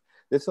surgeons.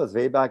 This was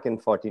way back in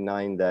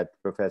 '49 that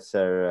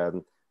Professor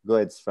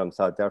Goetz from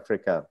South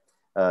Africa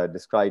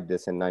described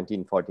this in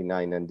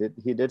 1949, and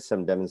he did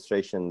some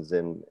demonstrations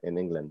in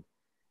England.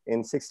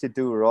 In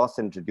 '62, Ross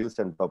introduced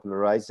and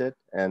popularized it,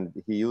 and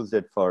he used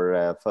it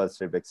for first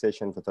rib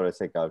fixation for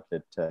thoracic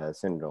outlet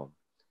syndrome.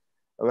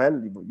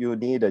 Well, you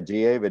need a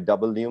GA with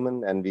double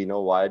lumen, and we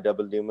know why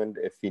double lumen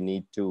if we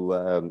need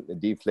to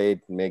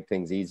deflate, make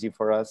things easy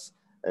for us.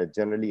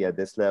 Generally at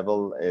this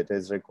level, it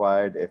is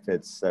required if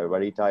it's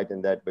very tight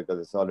in that, because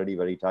it's already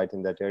very tight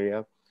in that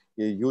area.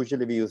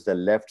 Usually we use the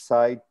left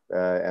side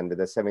and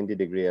with a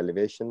 70-degree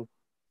elevation.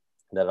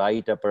 The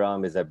right upper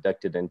arm is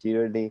abducted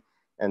anteriorly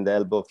and the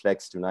elbow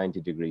flexed to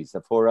 90 degrees.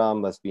 The forearm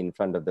must be in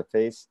front of the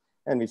face,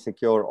 and we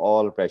secure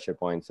all pressure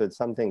points. So it's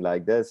something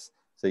like this.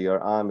 So your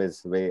arm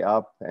is way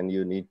up and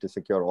you need to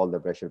secure all the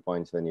pressure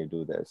points when you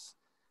do this.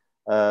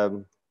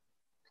 The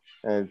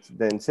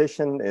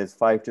incision is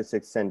 5 to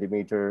 6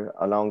 centimeter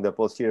along the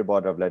posterior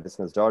border of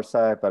latissimus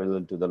dorsi,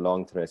 parallel to the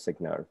long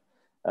thoracic nerve.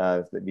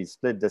 We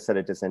split the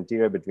serratus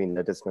anterior between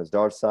latissimus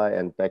dorsi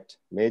and pect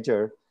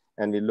major,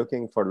 and we're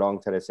looking for long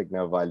thoracic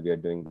nerve while we are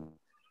doing that.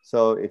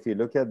 So if you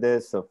look at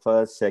this, so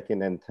first,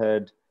 second, and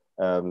third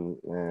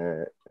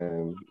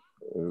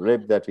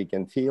rib that we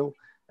can feel,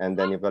 and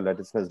then you've got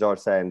latissimus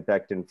dorsi and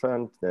pect in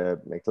front.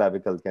 The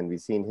clavicle can be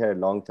seen here.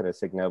 Long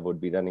thoracic nerve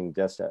would be running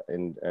just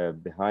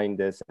behind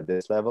this at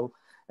this level.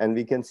 And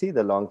we can see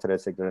the long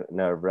thoracic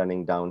nerve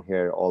running down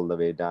here all the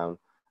way down.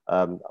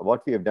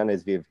 What we have done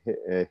is we've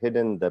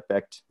hidden the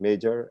pect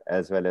major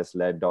as well as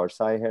lat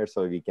dorsi here,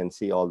 so we can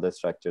see all the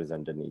structures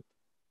underneath.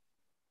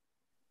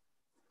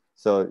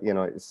 So, you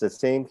know, it's the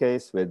same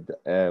case with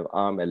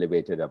arm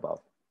elevated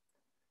above.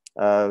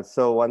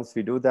 So once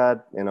we do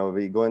that, you know,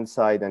 we go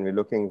inside and we're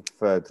looking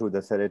through the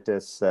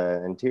serratus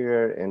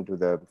anterior into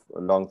the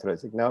long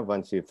thoracic nerve.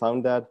 Once we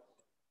found that,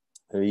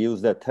 we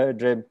use the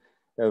third rib,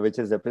 which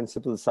is the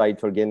principal site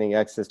for gaining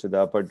access to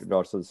the upper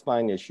dorsal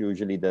spine. It's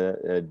usually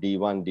the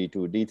D1,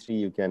 D2, D3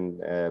 you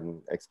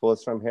can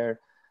expose from here.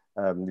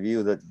 We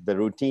use the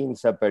routine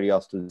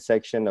subperiosteal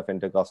section of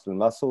intercostal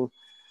muscle.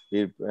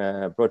 We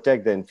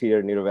protect the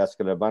inferior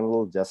neurovascular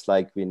bundle, just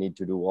like we need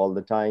to do all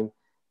the time.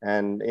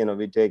 And, you know,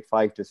 we take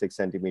 5 to 6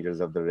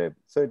 centimeters of the rib.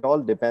 So it all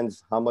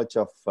depends how much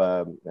of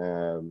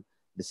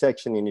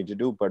dissection you need to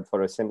do, but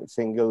for a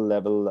single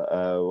level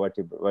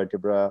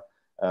vertebra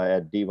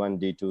at D1,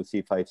 D2,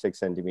 see 5, 6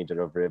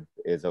 centimeter of rib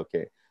is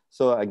okay.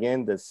 So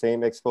again, the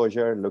same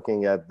exposure,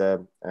 looking at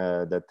the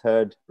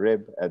third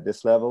rib at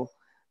this level,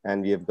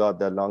 and we have got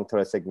the long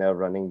thoracic nerve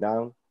running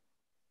down.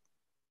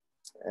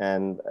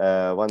 And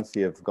once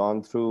we have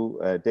gone through,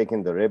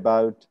 taken the rib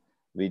out,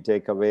 we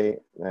take away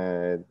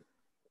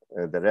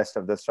the rest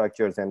of the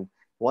structures. And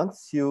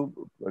once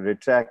you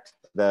retract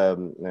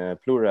the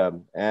pleura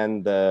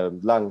and the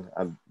lung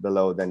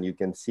below, then you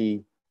can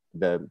see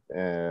the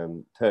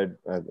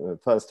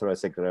first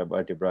thoracic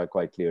vertebra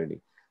quite clearly.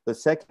 The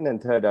second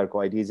and third are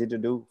quite easy to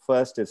do.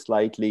 First is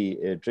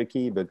slightly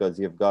tricky because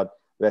you've got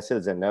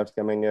vessels and nerves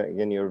coming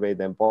in your way.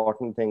 The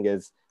important thing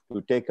is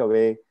to take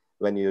away,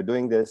 when you're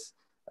doing this,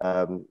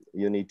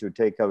 You need to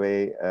take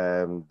away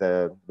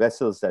the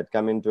vessels that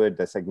come into it,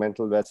 the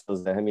segmental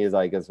vessels, the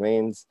hemiazygous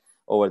veins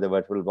over the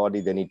vertebral body.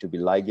 They need to be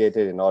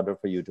ligated in order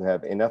for you to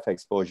have enough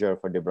exposure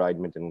for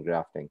debridement and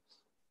grafting.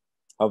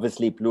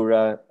 Obviously,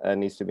 pleura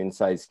needs to be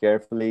incised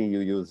carefully. You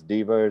use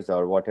devers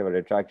or whatever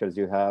retractors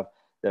you have.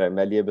 There are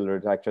malleable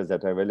retractors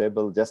that are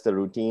available, just a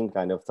routine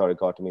kind of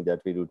thoracotomy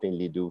that we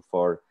routinely do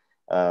for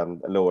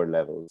lower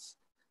levels.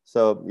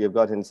 So you've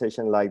got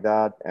incision like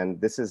that, and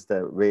this is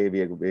the way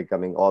we're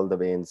coming all the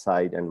way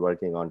inside and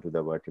working onto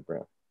the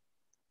vertebra.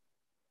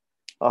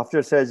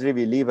 After surgery,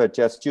 we leave a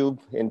chest tube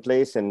in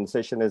place, and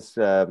incision is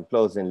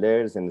closed in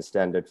layers in the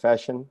standard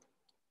fashion.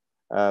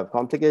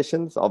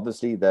 Complications,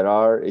 obviously, there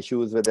are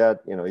issues with that.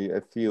 You know,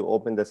 if you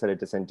open the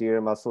serratus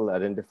anterior muscle,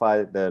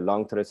 identify the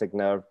long thoracic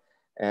nerve,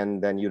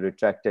 and then you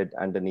retract it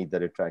underneath the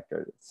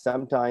retractor.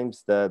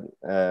 Sometimes the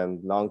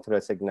long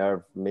thoracic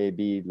nerve may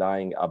be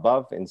lying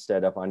above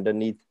instead of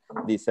underneath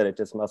the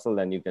serratus muscle,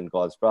 and you can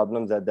cause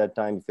problems at that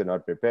time if you're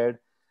not prepared.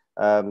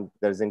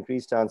 There's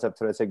increased chance of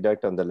thoracic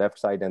duct on the left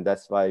side, and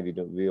that's why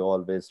we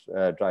always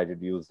try to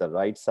use the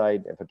right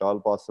side if at all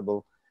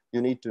possible.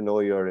 You need to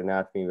know your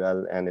anatomy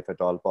well, and if at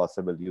all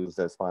possible, use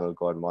the spinal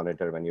cord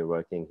monitor when you're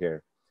working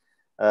here.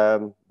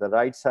 The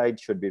right side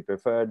should be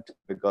preferred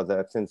because of the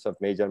absence of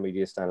major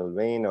mediastinal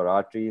vein or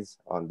arteries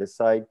on this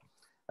side.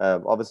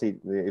 Obviously,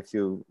 if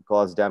you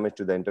cause damage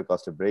to the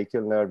intercostal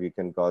brachial nerve, you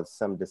can cause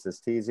some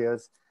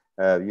dysesthesias.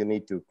 You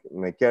need to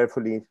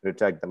carefully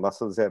retract the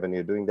muscles there. When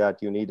you're doing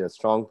that, you need a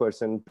strong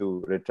person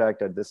to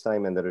retract at this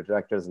time, and the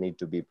retractors need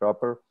to be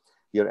proper.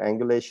 Your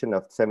angulation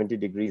of 70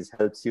 degrees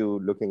helps you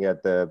looking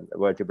at the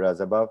vertebrae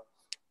above.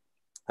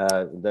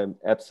 The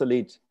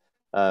absolute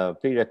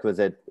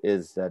prerequisite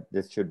is that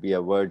this should be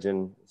a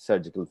virgin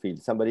surgical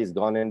field. Somebody's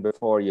gone in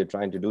before, you're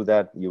trying to do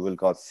that, you will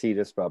cause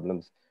serious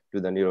problems to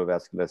the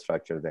neurovascular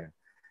structure there.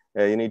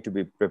 You need to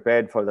be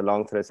prepared for the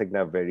long thoracic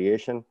nerve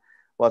variation.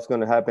 What's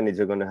going to happen is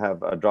you're going to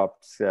have a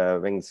dropped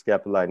wing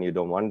scapula, and you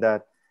don't want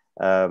that.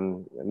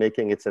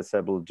 Making it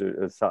susceptible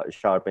to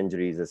sharp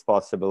injuries is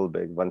possible,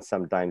 but once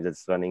sometimes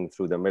it's running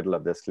through the middle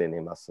of the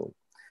splenic muscle.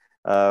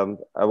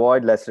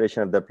 Avoid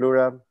laceration of the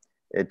pleura.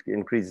 It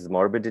increases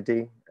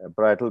morbidity.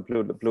 Parietal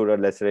pleura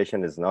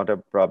laceration is not a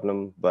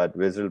problem, but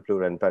visceral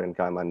pleura and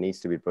parenchyma needs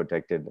to be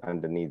protected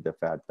underneath the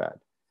fat pad.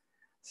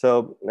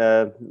 So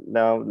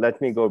now let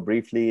me go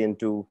briefly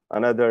into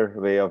another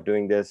way of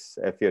doing this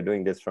if you're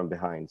doing this from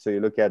behind. So you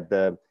look at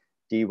the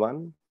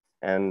T1,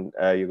 and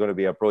you're going to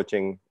be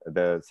approaching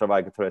the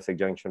cervicothoracic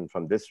junction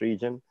from this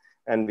region.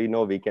 And we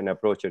know we can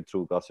approach it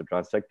through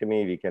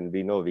costotronsectomy.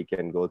 We know we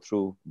can go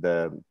through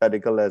the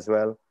pedicle as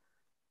well.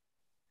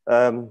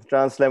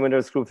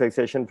 Translaminar screw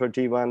fixation for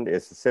T1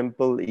 is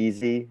simple,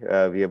 easy.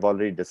 We have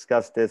already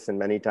discussed this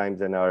many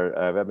times in our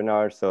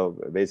webinar. So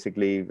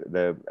basically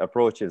the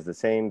approach is the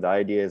same. The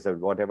idea is that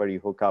whatever you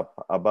hook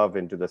up above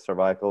into the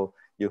cervical,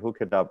 you hook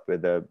it up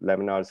with the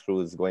laminar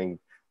screws going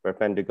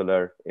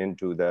perpendicular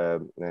into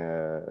the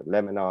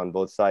lamina on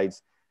both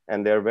sides.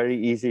 And they're very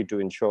easy to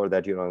ensure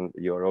that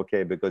you're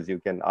okay, because you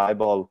can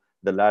eyeball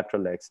the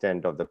lateral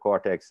extent of the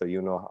cortex so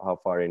you know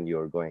how far in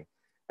you're going.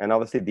 And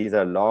obviously these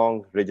are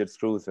long, rigid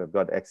screws. They've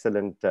got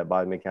excellent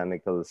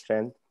biomechanical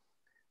strength.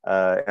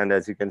 And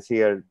as you can see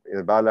here,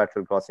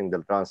 bilateral crossing the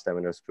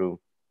translaminar screw,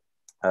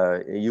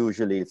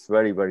 usually it's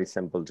very, very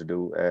simple to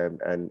do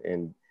and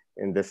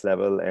in this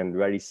level, and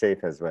very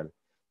safe as well.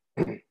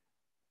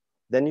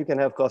 Then you can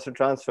have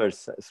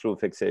costotransverse screw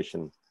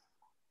fixation.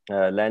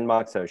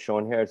 Landmarks are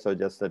shown here. So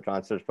just the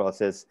transverse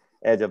process,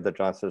 edge of the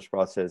transverse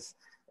process,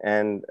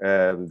 and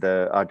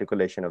the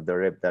articulation of the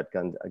rib that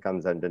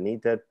comes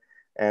underneath it.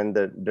 And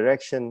the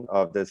direction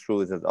of the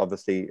screws is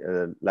obviously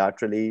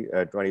laterally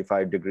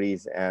 25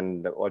 degrees.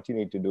 And what you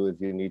need to do is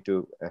you need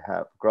to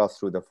cross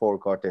through the 4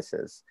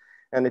 cortices.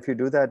 And if you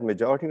do that,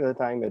 majority of the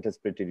time, it is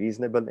pretty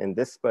reasonable. In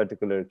this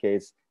particular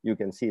case, you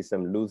can see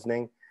some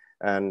loosening.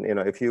 And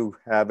if you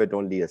have it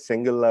only a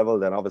single level,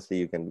 then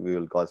obviously we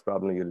will cause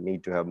problem. You'll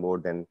need to have more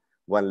than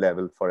one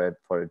level for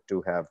it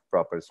to have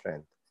proper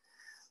strength.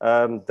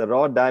 The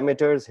rod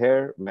diameters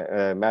here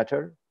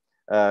matter.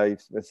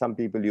 Some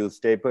people use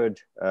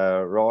tapered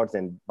rods,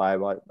 and by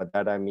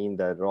that I mean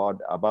the rod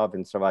above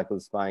in cervical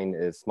spine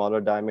is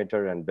smaller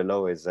diameter, and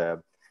below is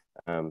a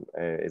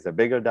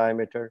bigger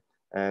diameter.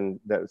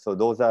 And so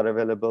those are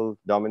available.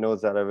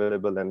 Dominoes are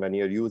available, and when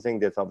you're using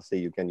this, obviously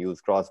you can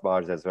use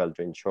crossbars as well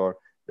to ensure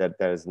that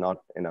there is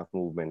not enough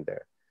movement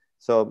there.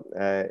 So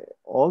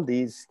all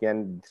these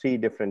 3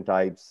 different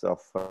types of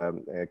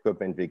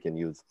equipment we can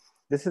use.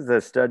 This is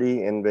a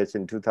study in which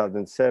in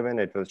 2007,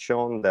 it was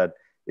shown that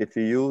if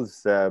you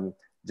use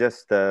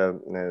just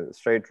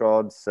straight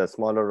rods,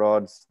 smaller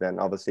rods, then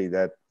obviously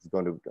that's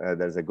going to,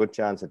 there's a good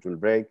chance it will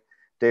break.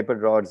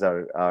 Tapered rods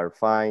are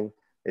fine.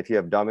 If you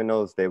have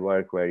dominoes, they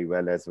work very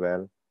well as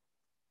well.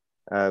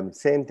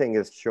 Same thing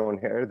is shown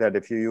here, that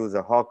if you use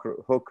a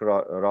hook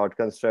rod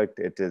construct,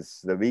 it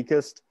is the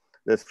weakest.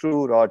 The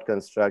screw rod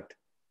construct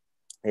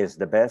is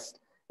the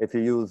best. If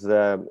you use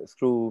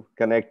screw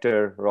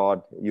connector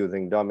rod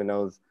using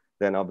dominoes,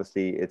 then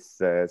obviously it's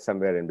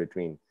somewhere in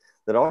between.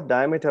 The rod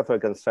diameter for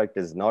construct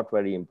is not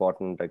very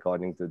important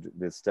according to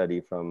this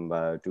study from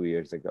 2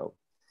 years ago.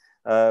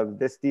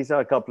 These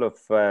are a couple of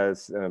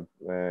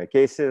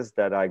cases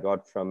that I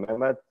got from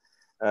Mehmet.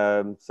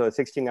 So a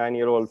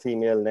 69-year-old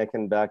female, neck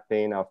and back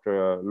pain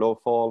after a low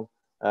fall,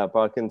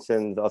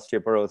 Parkinson's,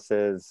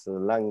 osteoporosis,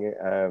 lung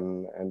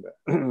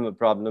and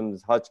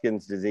problems,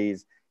 Hodgkin's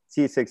disease,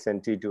 C6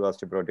 and T2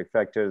 osteoporotic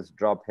fractures,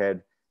 drop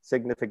head,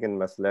 significant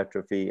muscle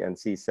atrophy, and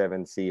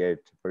C7, C8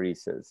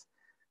 paresis.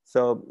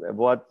 So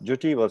what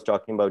Juti was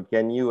talking about,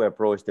 can you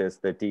approach this,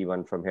 the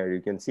T1 from here? You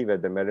can see where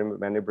the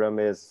manubrum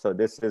is. So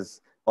this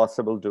is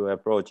possible to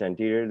approach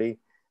anteriorly.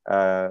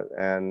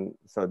 And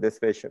so this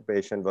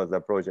patient was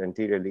approached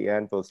anteriorly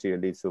and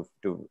posteriorly. So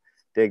to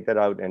take that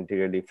out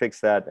anteriorly, fix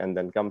that, and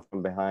then come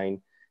from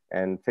behind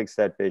and fix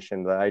that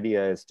patient. The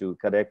idea is to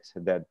correct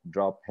that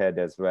drop head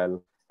as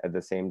well at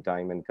the same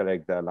time and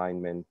correct the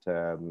alignment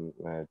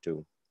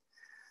too.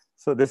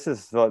 So this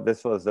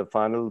was the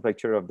final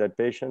picture of that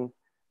patient.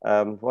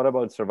 What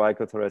about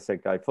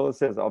cervicothoracic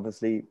kyphosis?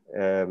 Obviously,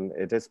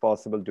 it is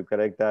possible to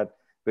correct that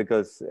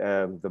because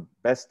the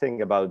best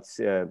thing about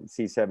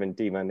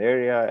C7T1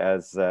 area,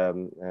 as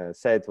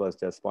Seth was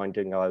just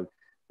pointing out,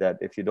 that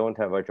if you don't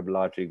have vertebral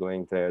artery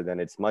going there, then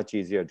it's much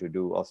easier to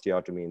do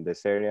osteotomy in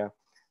this area.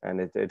 And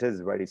it is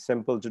very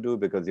simple to do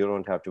because you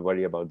don't have to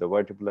worry about the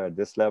vertebra at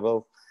this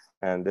level.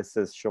 And this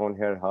is shown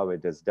here how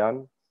it is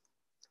done.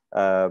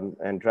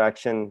 And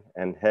traction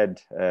and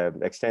head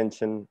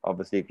extension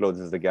obviously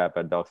closes the gap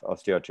at the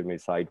osteotomy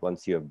site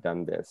once you have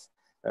done this.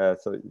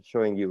 So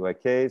showing you a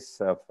case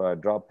of a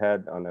drop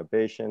head on a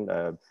patient,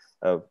 a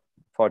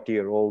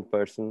 40-year-old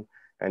person,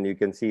 and you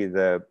can see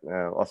the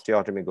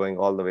osteotomy going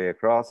all the way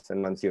across.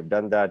 And once you've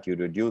done that, you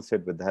reduce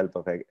it with the help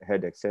of a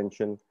head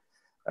extension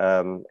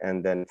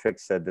and then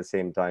fix at the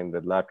same time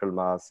with lateral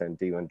mass and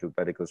T1-2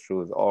 pedicle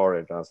screws or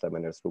a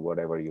translaminar screw,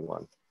 whatever you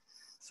want.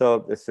 So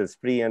this is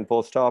pre and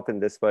post-op in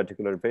this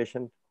particular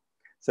patient.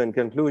 So in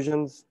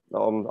conclusions,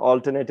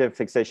 alternative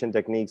fixation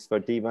techniques for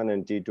T1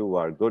 and T2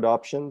 are good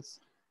options.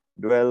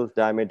 Dual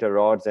diameter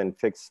rods and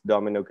fixed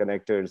domino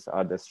connectors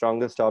are the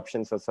strongest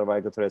options for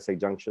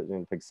cervicothoracic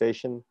junction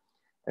fixation.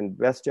 And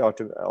best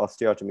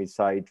osteotomy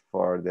site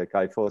for the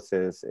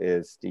kyphosis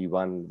is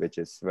T1, which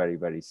is very,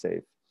 very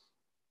safe.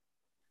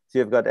 So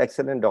you've got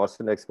excellent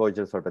dorsal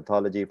exposures for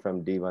pathology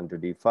from D1 to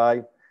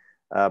D5.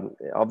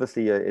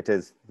 Obviously, it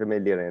is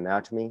familiar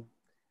anatomy.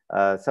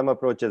 Some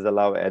approaches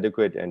allow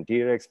adequate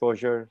anterior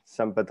exposure.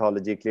 Some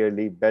pathology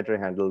clearly better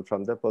handled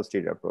from the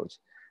posterior approach.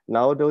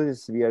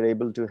 Nowadays, we are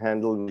able to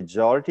handle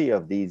majority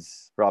of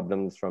these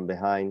problems from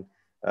behind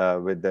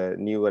with the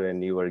newer and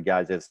newer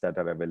gadgets that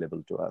are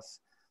available to us.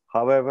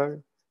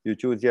 However, you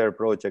choose your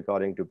approach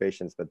according to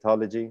patient's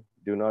pathology.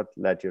 Do not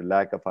let your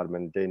lack of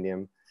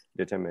armamentarium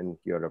determine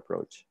your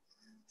approach.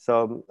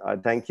 So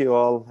thank you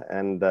all,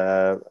 and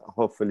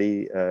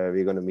hopefully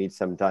we're going to meet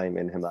sometime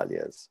in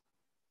Himalayas.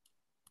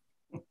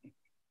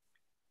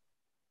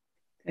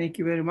 Thank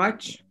you very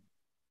much.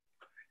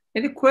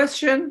 Any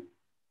question?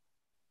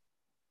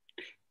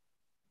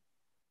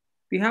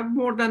 We have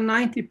more than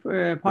 90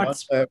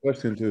 participants. A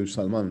question to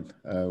Salman.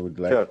 I would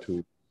like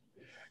to.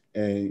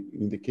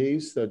 In the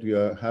case that you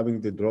are having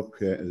the drop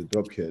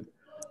head,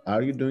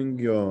 are you doing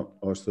your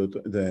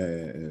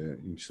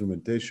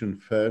instrumentation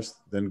first,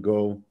 then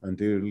go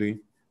anteriorly,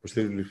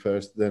 posteriorly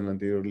first, then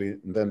anteriorly,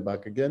 and then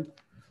back again?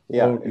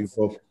 Yeah. Or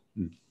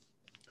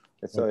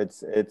so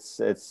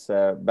it's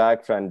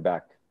back, front,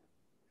 back.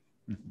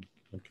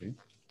 Okay.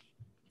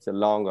 It's a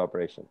long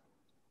operation.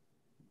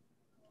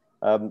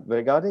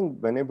 Regarding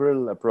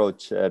vertebral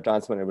approach,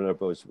 transvertebral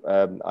approach,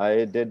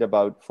 I did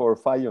about 4 or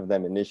 5 of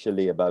them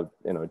initially about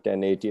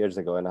 8 years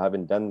ago, and I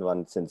haven't done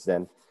one since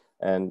then.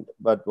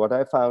 But what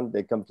I found,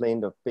 they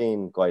complained of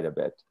pain quite a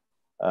bit.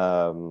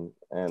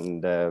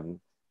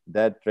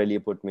 That really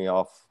put me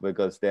off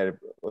because their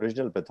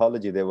original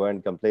pathology, they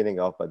weren't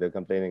complaining of, but they're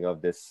complaining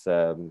of this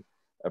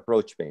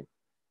approach pain.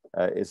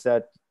 Is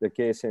that the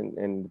case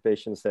in the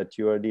patients that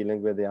you are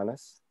dealing with,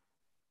 Ioannis?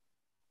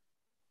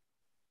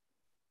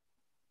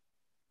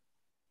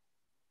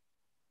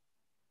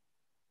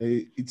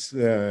 It's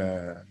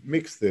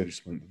mixed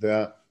response.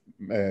 There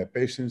are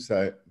patients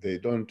that they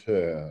don't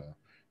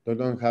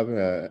have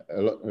a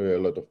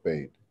lot of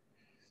pain.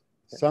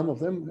 Some of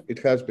them, it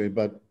has pain,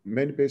 but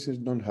many patients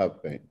don't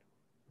have pain.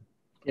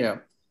 Yeah,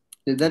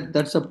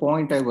 that's a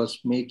point I was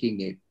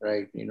making it,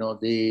 right?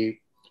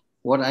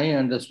 What I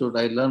understood,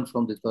 I learned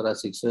from the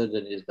thoracic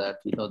surgeon is that,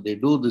 they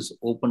do this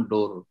open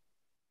door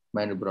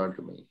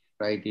manubrotomy,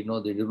 right? They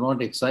do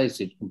not excise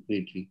it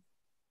completely.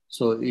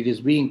 So it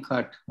is being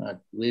cut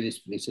at various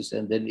places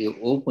and then you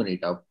open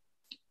it up,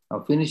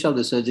 finish off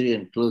the surgery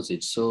and close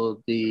it.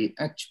 So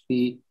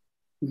actually,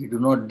 we do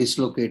not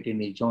dislocate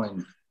any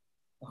joint.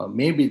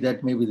 Maybe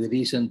that may be the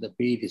reason the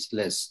pain is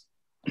less.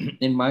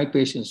 In my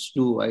patients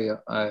too,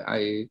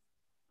 I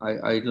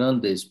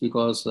learned this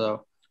because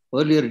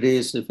earlier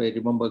days, if I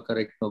remember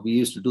correct, we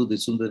used to do the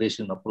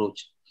Sundaration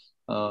approach.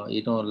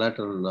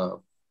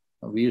 Lateral,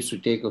 we used to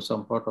take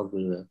some part of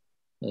the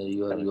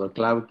your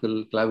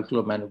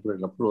clavicular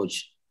mandibular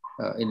approach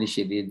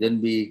initially.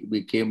 Then we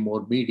became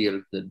more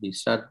medial. Then we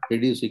start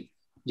reducing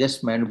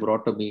just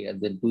manubrotomy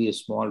and then do a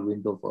small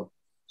window for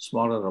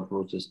smaller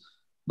approaches.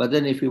 But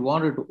then if you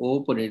wanted to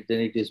open it,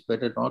 then it is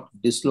better not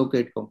to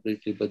dislocate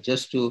completely, but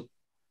just to,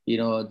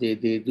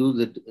 they do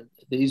that.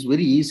 It's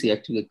very easy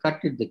actually.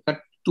 They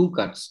cut two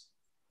cuts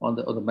on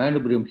the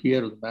manubrium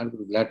here, on the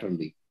manubrium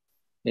laterally.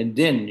 And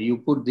then you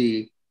put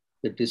the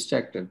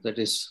distractor, that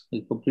is,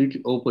 you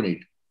completely open it.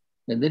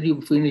 And then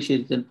you finish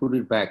it, then put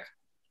it back.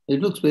 It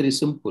looks very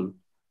simple,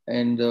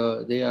 and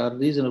they are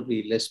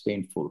reasonably less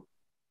painful.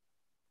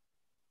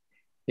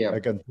 Yeah. I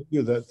can tell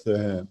you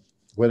that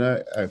when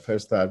I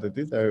first started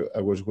it,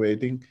 I was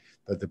waiting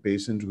that the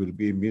patients will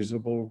be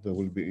miserable, they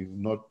will be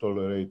not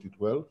tolerate it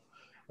well,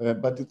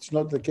 but it's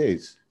not the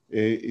case.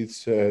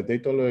 They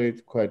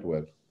tolerate quite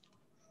well.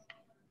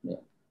 Yeah.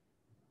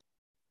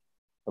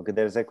 Okay,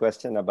 there's a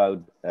question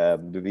about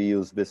do we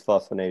use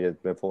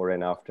bisphosphonates before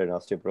and after in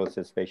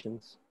osteoporosis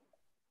patients?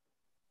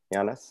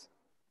 Ioannis?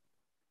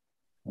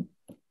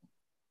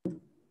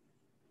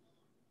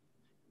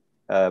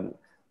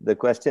 The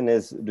question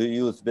is, do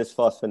you use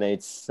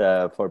bisphosphonates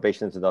for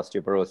patients with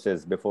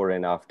osteoporosis before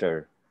and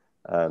after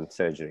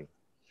surgery?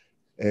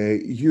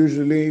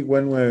 Usually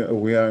when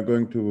we are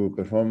going to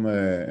perform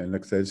an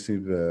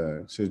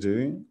extensive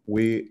surgery,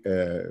 we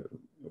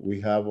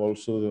have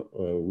also,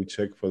 we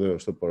check for the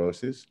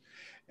osteoporosis.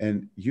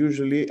 And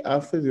usually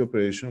after the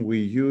operation, we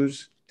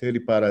use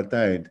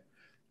teriparatide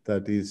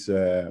that is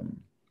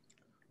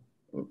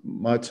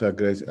much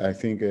aggressive. I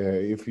think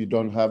if you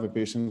don't have a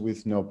patient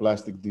with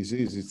neoplastic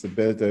disease, it's the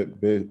best,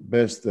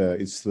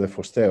 it's the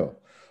Fosteo.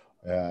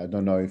 I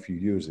don't know if you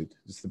use it.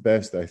 It's the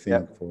best, I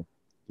think, for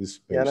this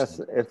patient.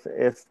 Yes,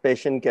 if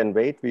patient can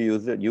wait, we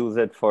use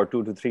it for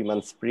 2 to 3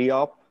 months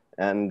pre-op,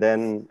 and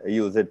then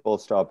use it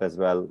post-op as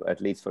well, at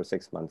least for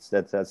 6 months.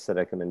 That's the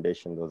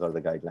recommendation. Those are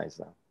the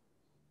guidelines now.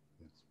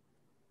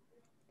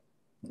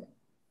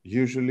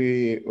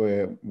 Usually,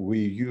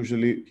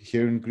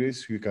 here in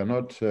Greece, you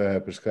cannot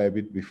prescribe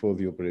it before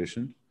the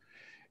operation.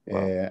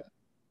 Wow.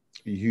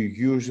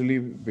 Usually,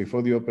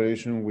 before the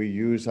operation, we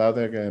use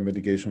other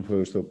medication for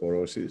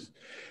osteoporosis.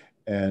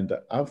 And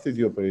after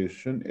the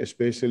operation,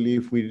 especially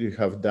if we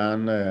have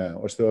done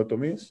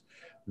osteotomies,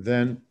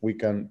 then we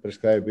can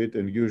prescribe it,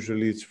 and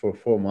usually it's for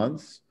 4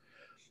 months.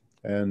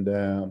 And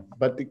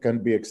but it can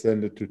be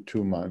extended to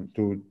 2 months,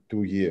 to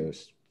 2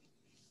 years.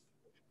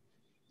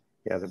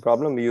 Yeah, the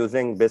problem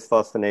using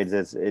bisphosphonates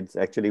is it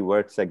actually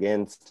works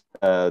against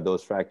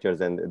those fractures,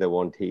 and they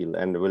won't heal,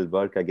 and will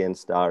work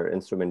against our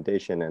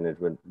instrumentation, and it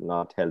will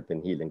not help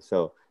in healing.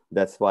 So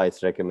that's why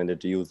it's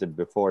recommended to use it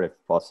before if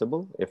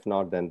possible. If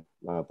not, then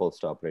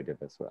post-operative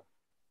as well.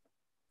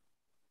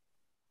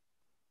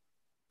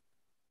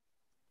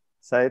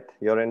 Syed,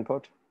 your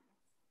input?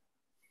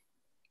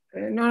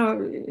 No,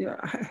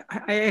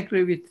 I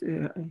agree with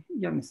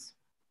Ioannis.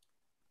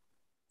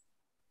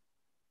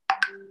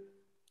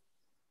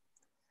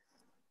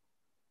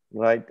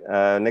 Right.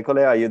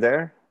 Nikolay, are you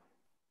there?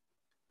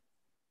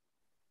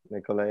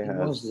 Nikolay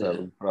has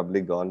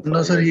probably gone.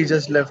 No, sir, he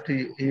just left.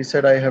 He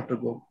said, I have to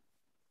go.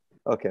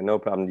 Okay, no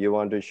problem. Do you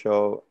want to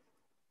show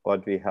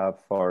what we have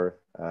for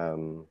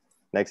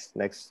next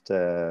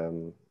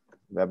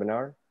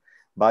webinar?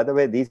 By the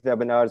way, these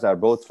webinars are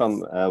both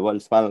from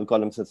World Spinal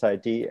Column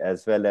Society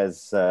as well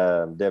as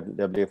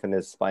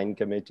WFNS Spine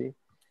Committee.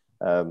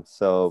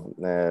 So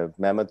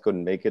Mehmet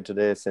couldn't make it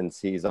today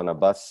since he's on a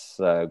bus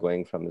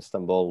going from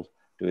Istanbul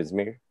to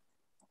Izmir.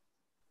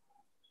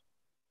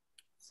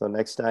 So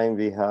next time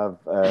we have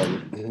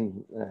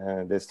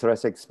this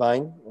thoracic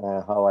spine,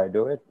 how I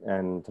do it,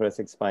 and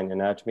thoracic spine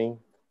anatomy,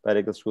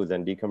 pedicle screws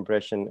and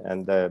decompression,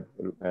 and the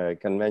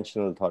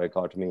conventional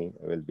thoracotomy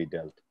will be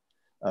dealt.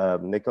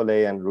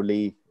 Nikolay and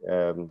Ruli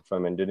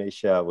from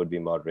Indonesia would be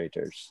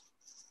moderators.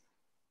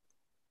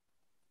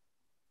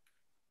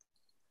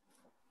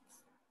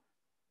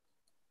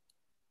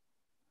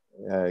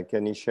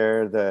 Can you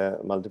share the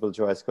multiple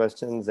choice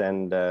questions?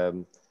 And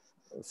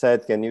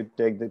Seth, can you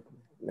take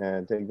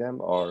them,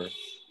 or?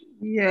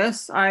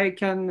 Yes, I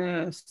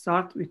can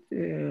start with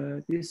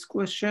this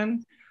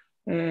question.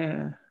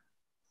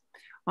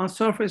 On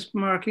surface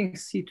marking,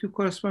 C2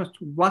 corresponds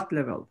to what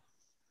level?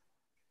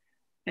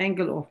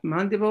 Angle of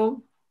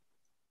mandible,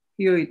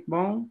 hyoid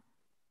bone,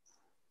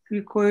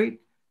 cricoid,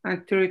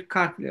 and thyroid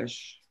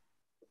cartilage.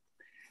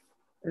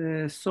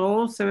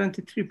 So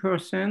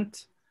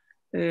 73%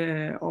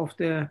 of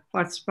the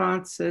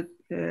participants said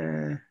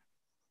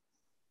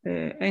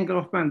angle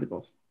of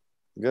mandible.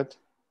 Good.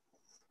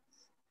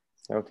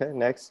 Okay,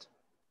 next.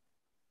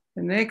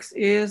 The next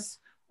is,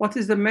 what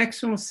is the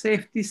maximum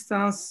safe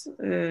distance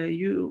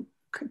you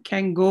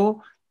can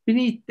go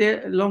beneath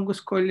the longus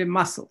coeli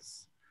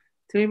muscles?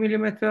 3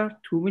 millimeter,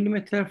 2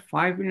 millimeter,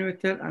 5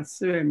 millimeter, and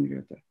 7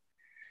 millimeter.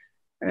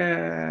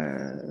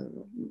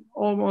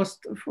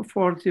 Almost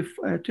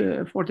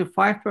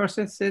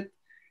 45% said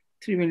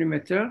 3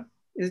 millimeter.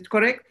 Is it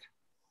correct?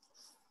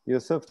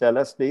 Yusuf, tell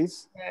us,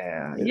 please.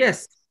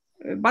 Yes,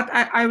 but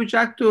I would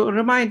like to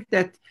remind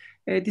that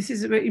this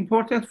is very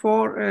important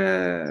for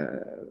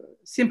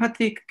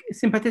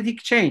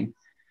sympathetic chain.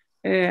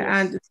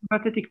 And the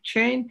sympathetic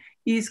chain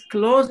is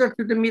closer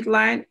to the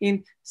midline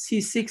in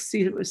C6,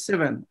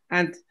 C7.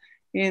 And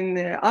in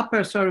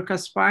upper cervical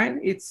spine,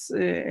 it's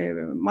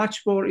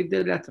much more in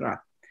the lateral.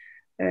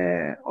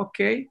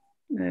 Okay,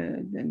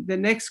 the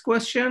next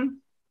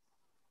question.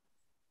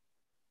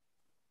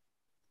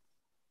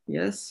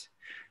 Yes.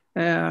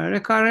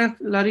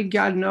 Recurrent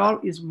laryngeal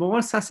nerve is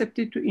more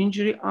susceptible to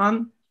injury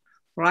on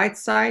right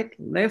side,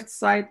 left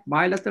side,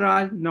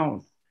 bilateral,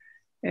 no.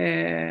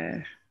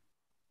 Yes,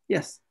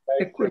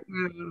 the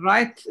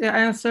right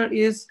answer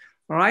is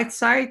right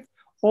side.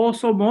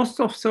 Also,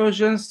 most of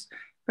surgeons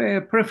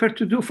prefer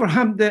to do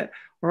from the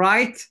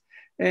right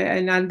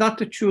and not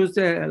to choose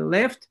the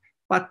left,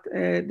 but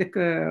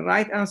the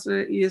right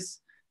answer is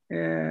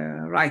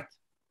right.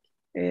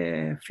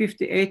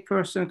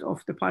 58%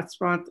 of the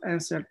participants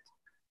answered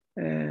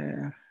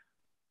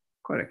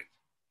correct.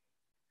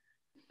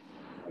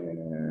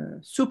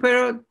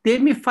 Superior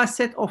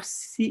demifacet of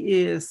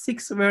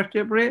 6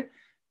 vertebrae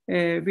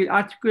will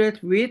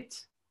articulate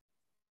with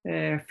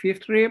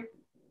 5th rib,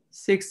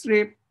 6th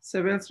rib,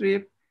 7th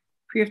rib,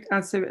 5th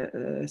and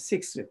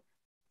 6th rib.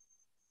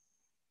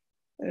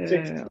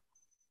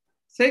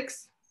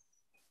 6?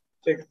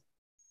 6.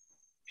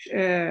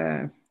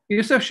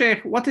 Yusuf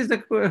Sheikh, what is the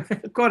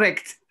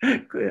correct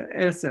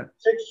answer?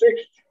 6,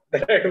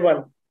 the right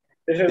one.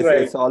 This is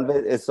right.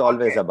 It's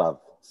always above,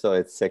 so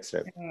it's 6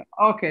 rib.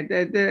 Okay,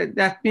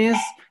 that means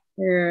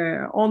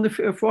only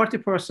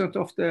 40%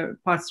 of the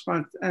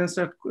participants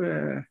answered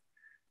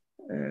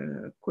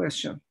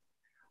question.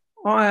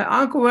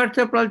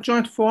 Ancovertebral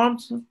joint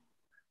forms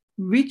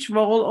which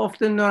wall of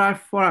the neural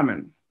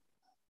foramen?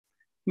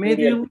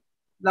 Medial,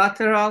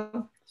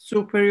 lateral,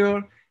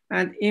 superior,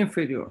 and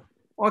inferior.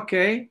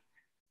 Okay,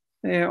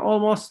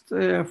 almost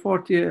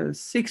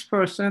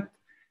 46%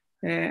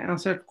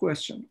 answered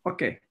question.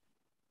 Okay.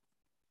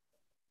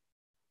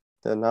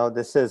 So now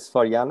this is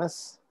for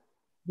Ioannis.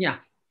 Yeah.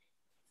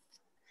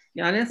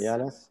 Ioannis?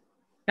 Ioannis?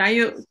 Can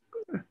you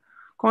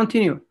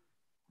continue?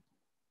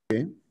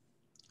 Okay.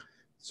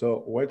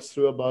 So what's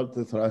true about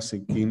the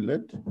thoracic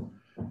inlet?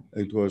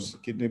 It was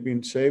kidney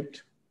bean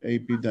shaped,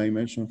 AP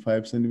dimension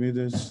 5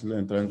 centimeters,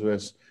 and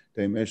transverse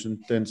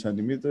dimension 10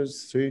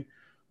 centimeters, 3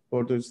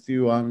 portals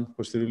T1,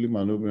 posteriorly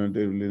manubrio,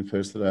 anteriorly,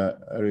 first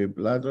rib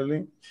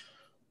laterally.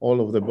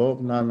 All of the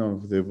above, none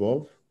of the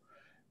above,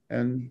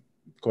 and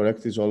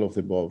correct is all of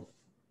the above.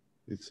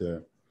 It's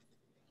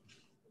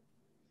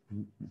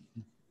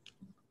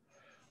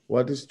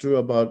what is true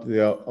about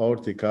the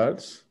aortic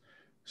arch?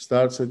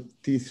 Starts at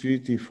T3,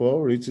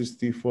 T4, reaches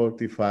T4,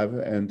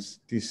 T5, and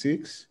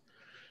T6.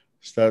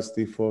 Starts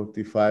T4,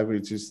 T5,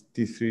 reaches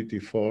T3,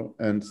 T4,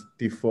 and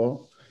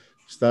T4.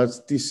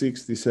 Starts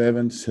T6,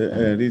 T7,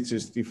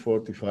 reaches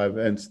T4, T5,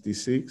 and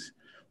T6.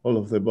 All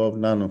of the above,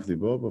 none of the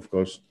above. Of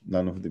course,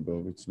 none of the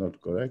above, it's not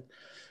correct.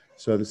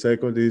 So the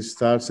second is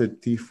starts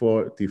at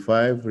T4,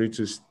 T5,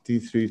 reaches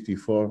T3,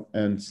 T4,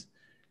 and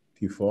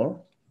T4.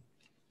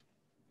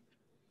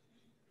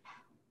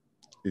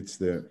 It's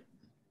there.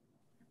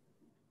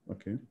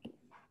 Okay.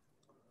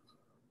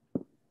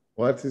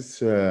 What is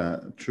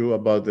true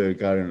about the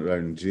recurrent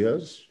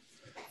laryngeals?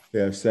 They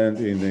are sent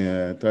in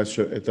a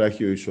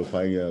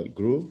tracheo-esophageal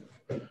groove.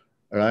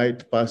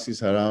 Right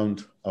passes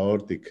around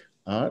aortic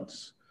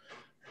arch.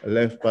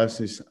 Left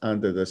passes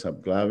under the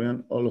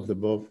subclavian. All of the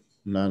above,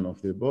 none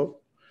of the above.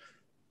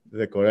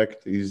 The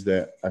correct is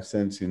the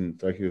ascents in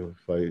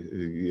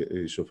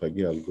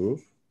tracheo-esophageal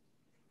groove.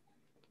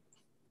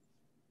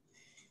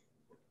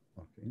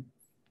 Okay.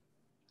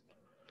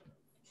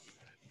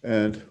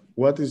 And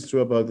what is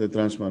true about the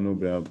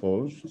transmanubrial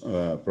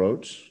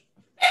approach?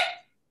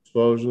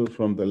 Exposure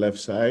from the left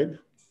side,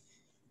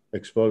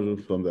 exposure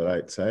from the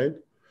right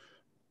side,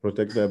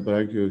 protect the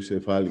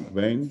brachiocephalic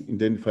vein,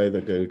 identify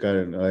the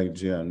recurrent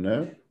laryngeal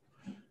nerve.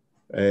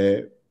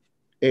 A,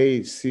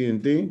 C,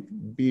 and D,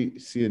 B,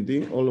 C, and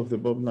D, all of the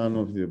above, none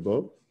of the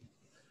above.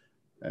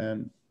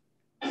 And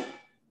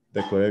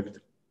the correct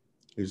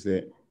is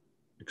the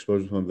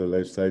exposure from the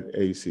left side,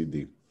 A, C,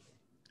 D.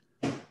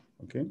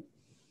 Okay.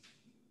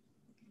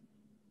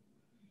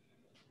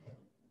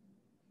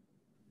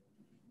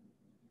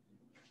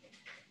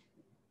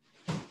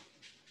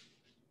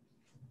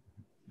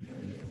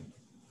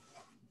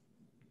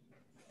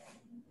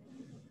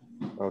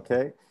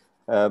 Okay.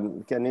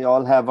 Can we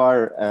all have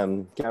our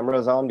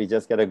cameras on? We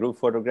just get a group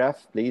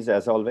photograph, please,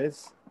 as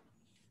always.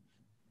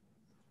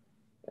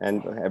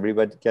 And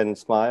everybody can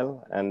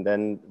smile. And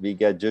then we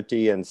get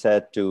Juti and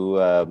Seth to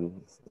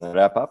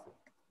wrap up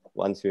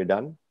once we're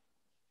done.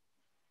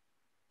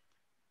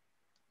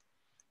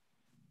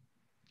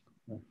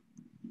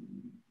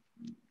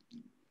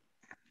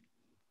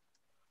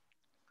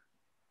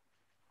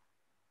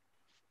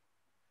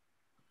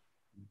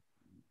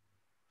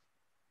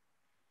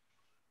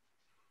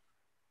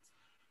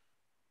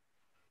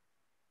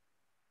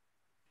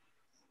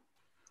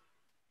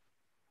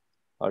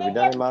 Are we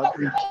done, Imad?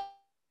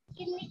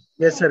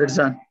 Yes, sir, it's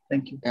done.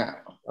 Thank you. Yeah.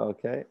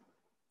 Okay.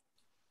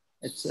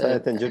 It's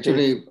Seth and Juti.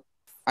 actually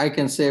I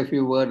can say a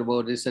few words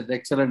about this. An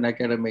excellent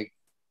academic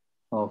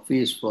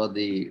fees for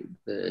the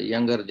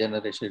younger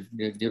generation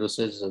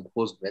neurosurgeons and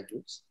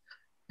postgraduates.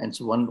 And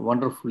it's one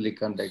wonderfully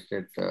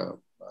conducted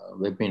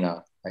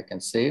webinar, I can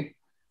say.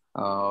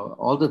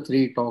 All the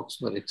three talks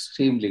were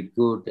extremely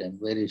good and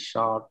very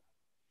sharp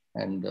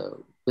and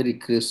very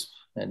crisp.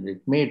 And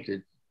it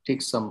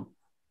take some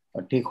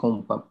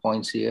take-home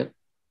points here.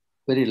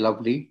 Very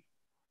lovely.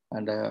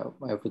 And I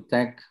have to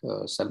thank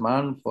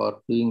Salman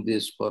for doing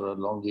this for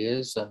long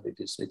years, and it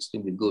is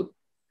extremely good.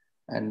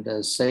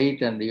 And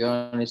Said and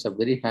Ioannis are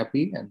very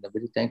happy and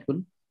very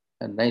thankful,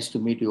 and nice to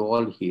meet you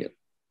all here.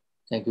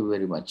 Thank you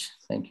very much.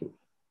 Thank you.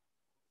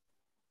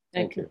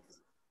 Thank you.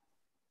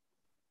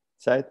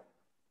 Said?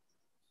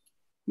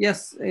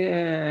 Yes,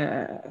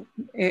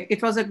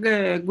 it was a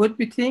good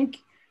meeting,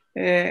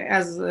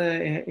 as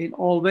in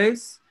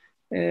always.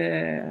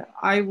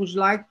 I would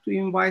like to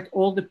invite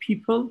all the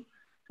people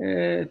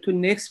to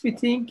next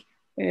meeting,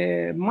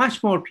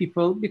 much more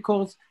people,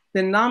 because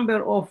the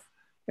number of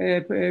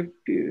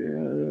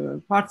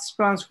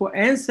participants who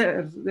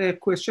answered the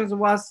questions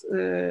was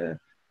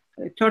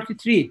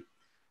 33.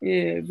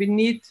 We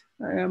need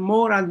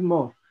more and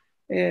more.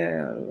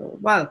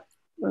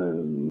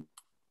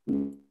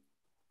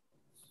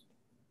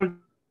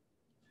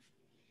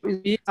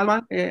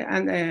 Salman,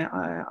 and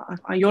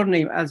your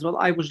name as well,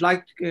 I would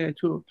like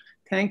to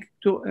thank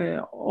to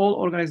all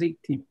organizing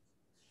team.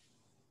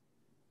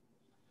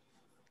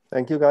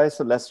 Thank you, guys.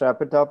 So let's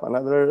wrap it up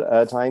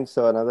another time.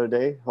 So another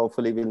day.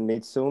 Hopefully we'll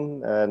meet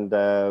soon, and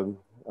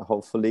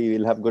hopefully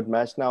we'll have good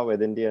match now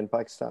with India and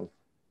Pakistan.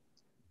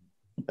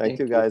 Thank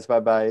you, guys.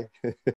 Bye-bye.